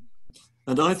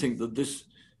 And I think that this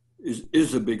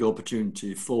is a big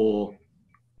opportunity for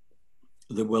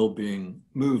the well-being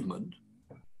movement,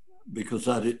 because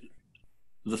the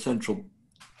central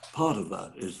part of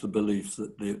that is the belief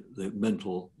that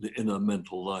the inner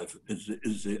mental life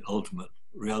is the ultimate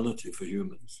reality for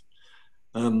humans.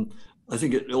 I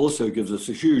think it also gives us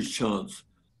a huge chance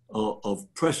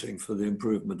of pressing for the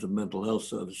improvement of mental health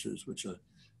services, which are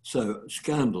so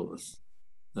scandalous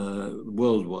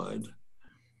worldwide.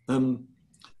 And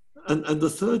the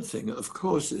third thing, of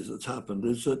course, that's happened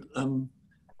is that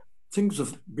things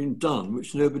have been done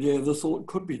which nobody ever thought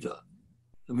could be done.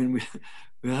 I mean,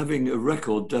 we're having a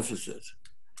record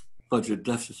budget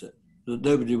deficit that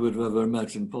nobody would have ever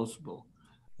imagined possible,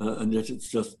 and yet it's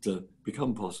just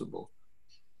become possible.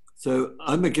 So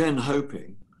I'm again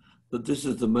hoping that this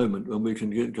is the moment when we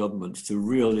can get governments to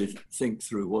really think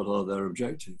through what are their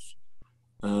objectives.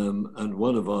 And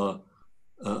one of our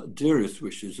dearest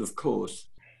wishes, of course,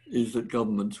 is that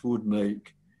governments would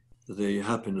make the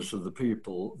happiness of the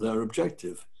people their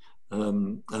objective.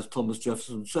 As Thomas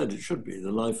Jefferson said, it should be.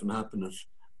 The life and happiness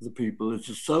of the people is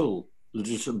the sole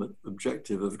legitimate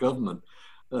objective of government.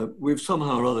 We've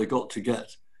somehow or other got to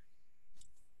get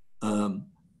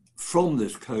from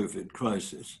this COVID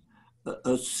crisis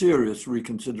a serious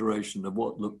reconsideration of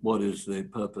what is the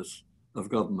purpose of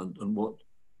government and what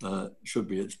should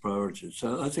be its priorities.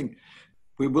 So I think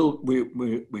we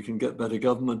can get better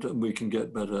government and we can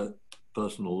get better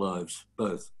personal lives,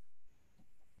 both.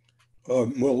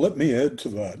 Well, let me add to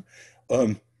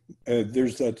that.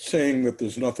 there's that saying that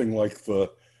there's nothing like the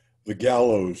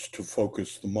gallows to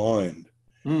focus the mind.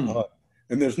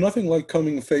 And there's nothing like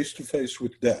coming face to face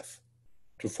with death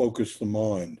to focus the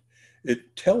mind.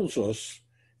 It tells us,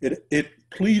 it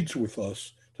pleads with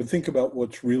us to think about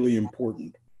what's really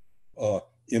important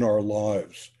in our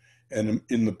lives and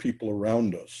in the people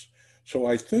around us. So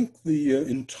I think the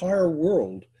entire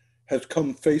world has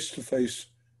come face to face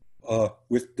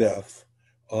with death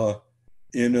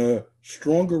in a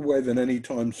stronger way than any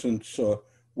time since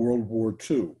World War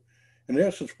II. And it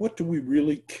asks us, what do we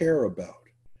really care about?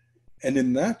 And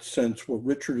in that sense, what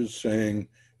Richard is saying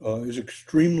is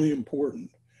extremely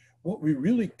important. What we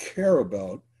really care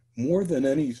about more than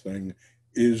anything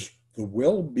is the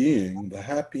well-being, the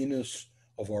happiness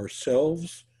of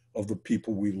ourselves, of the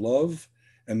people we love,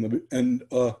 and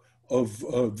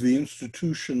of the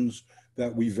institutions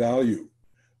that we value.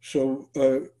 So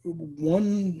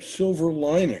one silver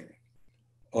lining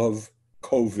of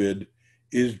COVID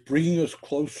is bringing us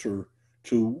closer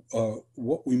to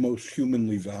what we most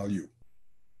humanly value.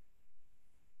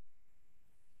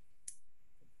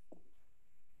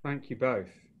 Thank you both.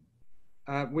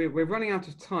 We're running out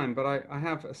of time, but I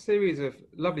have a series of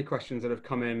lovely questions that have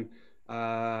come in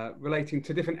relating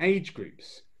to different age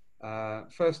groups.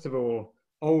 First of all,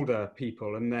 older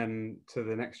people, and then to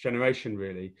the next generation,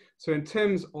 really. So in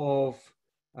terms of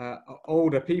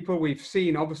older people, we've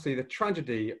seen obviously the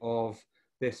tragedy of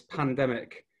this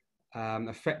pandemic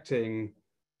affecting,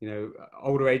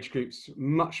 older age groups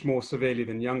much more severely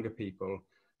than younger people.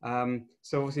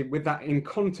 So obviously with that in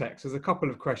context, there's a couple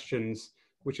of questions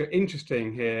which are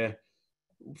interesting here.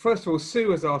 First of all, Sue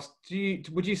has asked,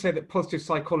 would you say that positive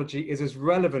psychology is as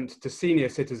relevant to senior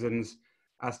citizens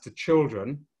as to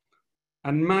children?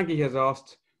 And Maggie has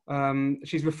asked,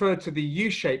 she's referred to the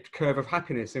U-shaped curve of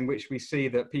happiness, in which we see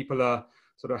that people are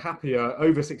sort of happier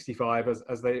over 65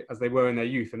 as they were in their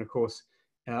youth, and of course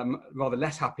rather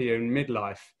less happier in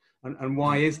midlife. And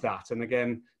why is that? And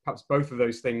again, perhaps both of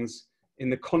those things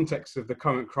in the context of the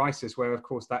current crisis, where of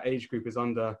course that age group is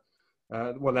under,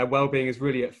 their well-being is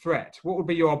really at threat. What would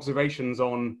be your observations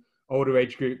on older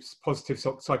age groups, positive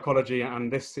psychology,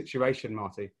 and this situation,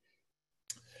 Marty?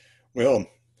 Well,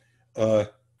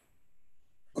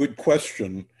 good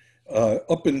question.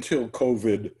 Up until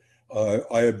COVID,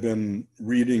 I have been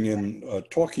reading and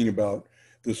talking about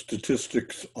the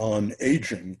statistics on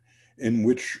aging, in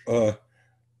which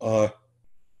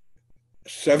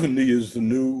 70 is the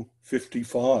new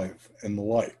 55 and the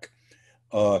like.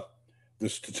 The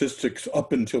statistics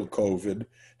up until COVID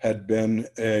had been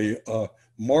a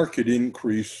marked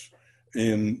increase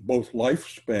in both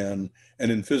lifespan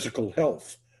and in physical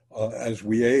health as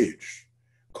we age.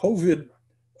 COVID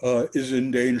is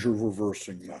in danger of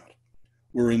reversing that.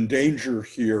 We're in danger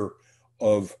here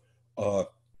of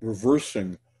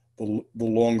reversing the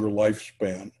longer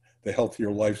lifespan, the healthier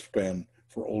lifespan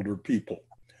for older people.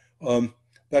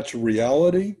 That's a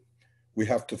reality. We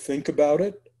have to think about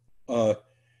it.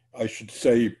 I should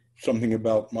say something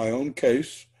about my own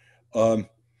case.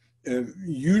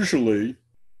 Usually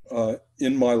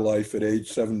in my life at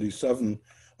age 77,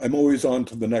 I'm always on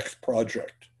to the next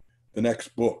project, the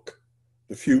next book,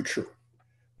 the future.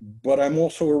 But I'm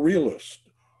also a realist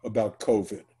about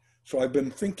COVID. So I've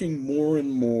been thinking more and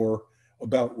more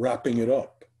about wrapping it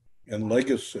up and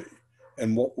legacy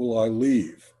and what will I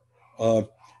leave.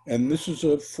 And this is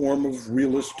a form of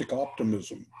realistic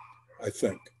optimism, I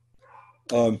think.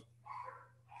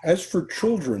 As for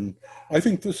children, I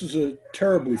think this is a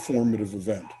terribly formative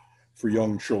event for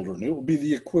young children. It will be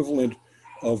the equivalent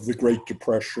of the Great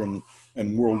Depression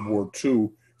and World War II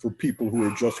for people who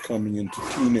are just coming into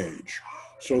teenage.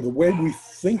 So the way we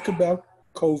think about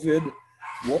COVID,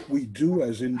 what we do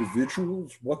as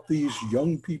individuals, what these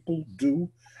young people do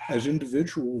as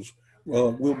individuals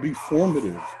will be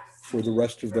formative for the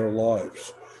rest of their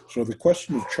lives. So the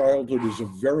question of childhood is a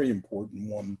very important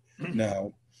one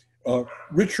now.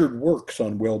 Richard works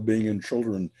on well-being in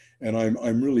children, and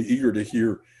I'm really eager to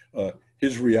hear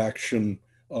his reaction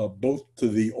both to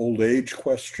the old age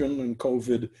question and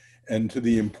COVID and to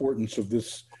the importance of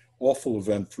this awful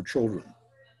event for children.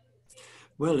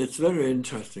 Well, it's very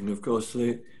interesting. Of course,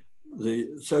 the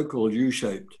so-called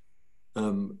U-shaped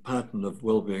pattern of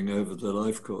well-being over the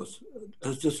life course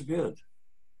has disappeared.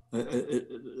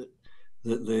 The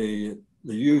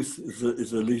youth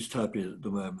is the least happy at the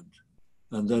moment,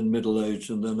 and then middle age,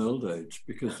 and then old age,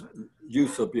 because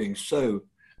youth are being so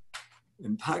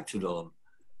impacted on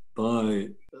by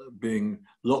being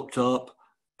locked up,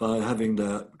 by having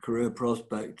their career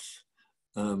prospects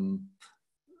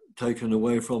taken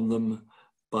away from them,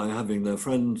 by having their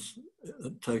friends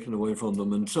taken away from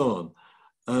them, and so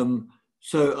on.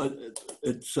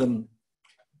 this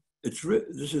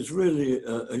is really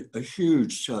a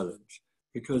huge challenge,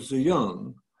 because the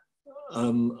young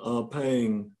are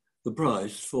paying the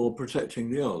price for protecting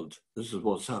the old. This is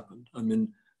what's happened. I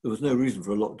mean, there was no reason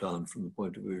for a lockdown from the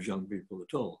point of view of young people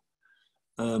at all.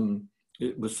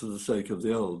 It was for the sake of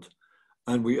the old.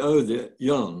 And we owe the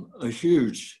young a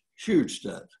huge, huge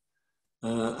debt.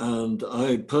 And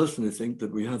I personally think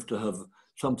that we have to have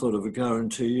some sort of a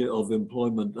guarantee of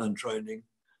employment and training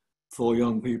for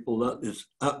young people. That is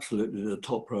absolutely the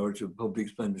top priority of public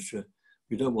expenditure.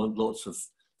 We don't want lots of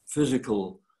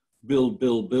physical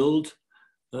build,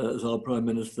 as our Prime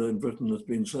Minister in Britain has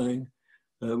been saying.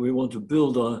 We want to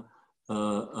build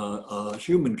our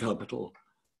human capital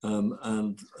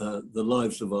and the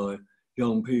lives of our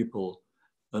young people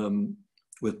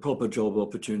with proper job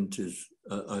opportunities.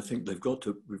 I think we've got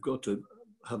to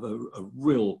have a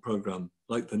real program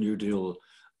like the New Deal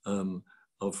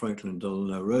of Franklin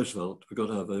Delano Roosevelt. We've got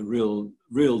to have a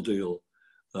real deal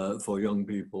for young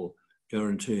people,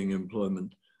 guaranteeing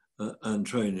employment and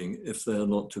training if they are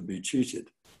not to be cheated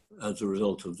as a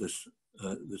result of this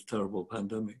terrible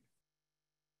pandemic.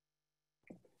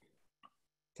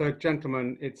 So,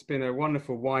 gentlemen, it's been a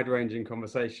wonderful, wide-ranging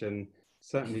conversation.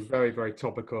 Certainly, very, very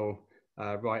topical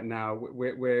right now.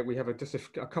 We have just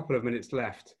a couple of minutes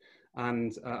left,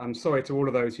 and I'm sorry to all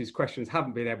of those whose questions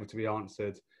haven't been able to be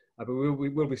answered. But we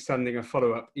will be sending a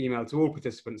follow-up email to all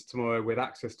participants tomorrow with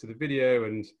access to the video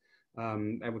and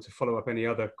able to follow up any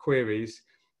other queries.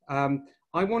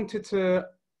 I wanted to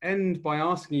end by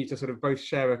asking you to sort of both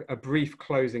share a brief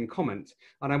closing comment.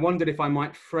 And I wondered if I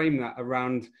might frame that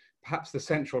around perhaps the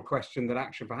central question that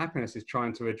Action for Happiness is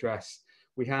trying to address.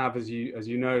 We have, as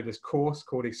you know, this course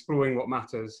called Exploring What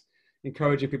Matters,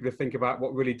 encouraging people to think about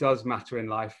what really does matter in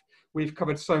life. We've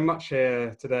covered so much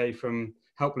here today, from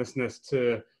helplessness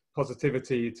to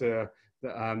positivity to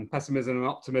pessimism and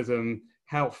optimism,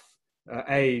 health,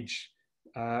 age,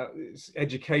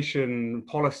 education,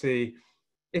 policy.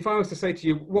 If I was to say to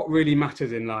you, what really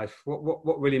matters in life,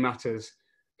 what really matters,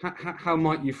 how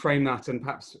might you frame that? And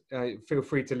perhaps feel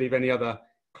free to leave any other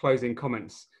closing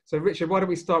comments. So, Richard, why don't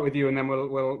we start with you, and then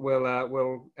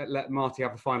we'll let Marty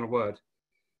have the final word.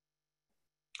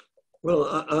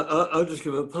 Well, I'll just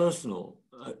give a personal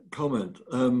comment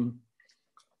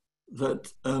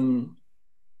that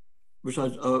which I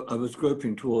was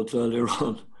groping towards earlier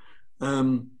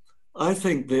on. I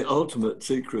think the ultimate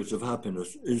secret of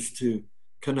happiness is to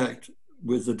connect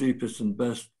with the deepest and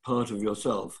best part of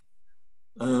yourself.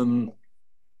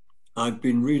 I've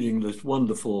been reading this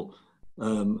wonderful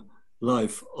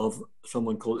life of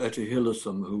someone called Etty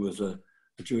Hillesum, who was a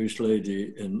Jewish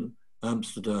lady in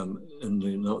Amsterdam in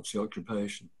the Nazi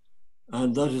occupation.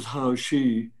 And that is how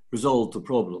she resolved the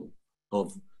problem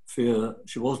of fear.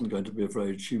 She wasn't going to be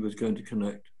afraid. She was going to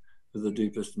connect with the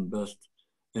deepest and best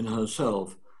in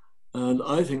herself. And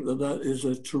I think that that is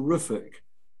a terrific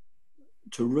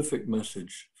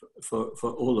message for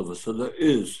all of us. So there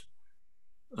is,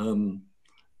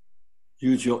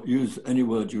 use any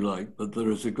word you like, but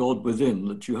there is a God within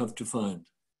that you have to find.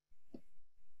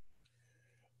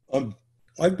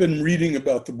 I've been reading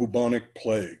about the bubonic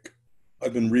plague.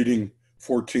 I've been reading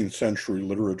 14th century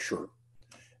literature.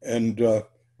 And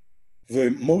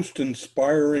the most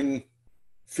inspiring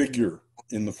figure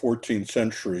in the 14th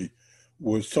century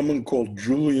was someone called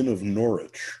Julian of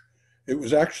Norwich. It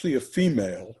was actually a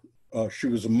female. She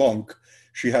was a monk.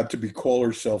 She had to call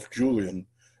herself Julian.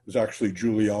 It was actually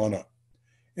Juliana.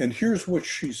 And here's what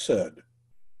she said.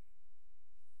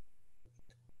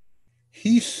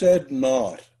 He said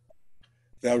not,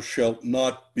 thou shalt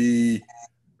not be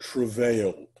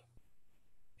travailed.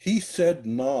 He said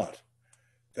not,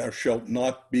 thou shalt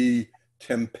not be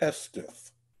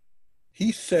tempesteth.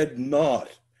 He said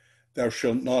not, thou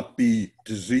shalt not be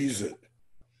diseased.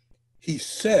 He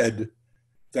said,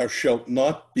 thou shalt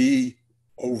not be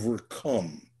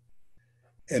overcome.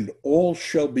 And all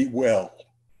shall be well,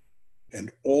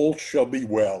 and all shall be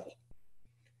well,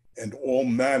 and all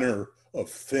manner of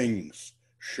things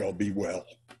shall be well.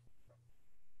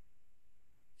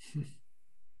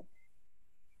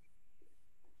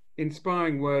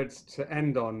 Inspiring words to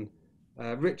end on.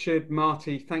 Richard,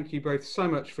 Marty, thank you both so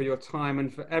much for your time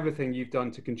and for everything you've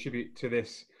done to contribute to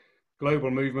this global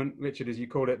movement. Richard, as you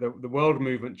called it, the world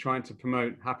movement, trying to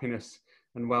promote happiness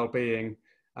and well-being.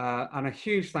 And a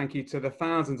huge thank you to the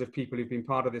thousands of people who've been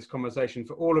part of this conversation,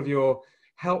 for all of your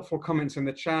helpful comments in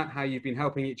the chat, how you've been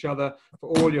helping each other, for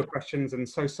all your questions. And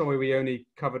so sorry we only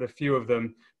covered a few of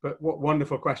them, but what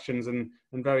wonderful questions and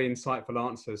very insightful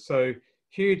answers. So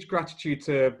huge gratitude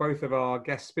to both of our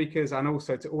guest speakers, and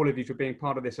also to all of you for being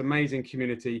part of this amazing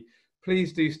community.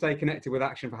 please do stay connected with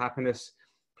Action for Happiness.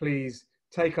 Please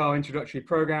take our introductory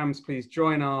programs. Please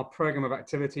join our program of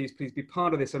activities. Please be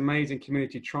part of this amazing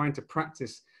community trying to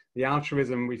practice the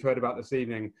altruism we've heard about this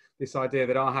evening, this idea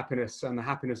that our happiness and the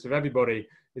happiness of everybody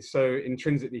is so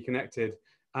intrinsically connected.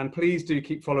 And please do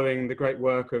keep following the great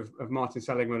work of Martin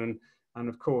Seligman and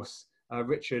of course,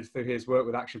 Richard through his work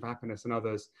with Action for Happiness and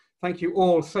others. Thank you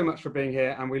all so much for being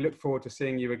here, and we look forward to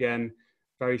seeing you again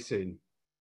very soon.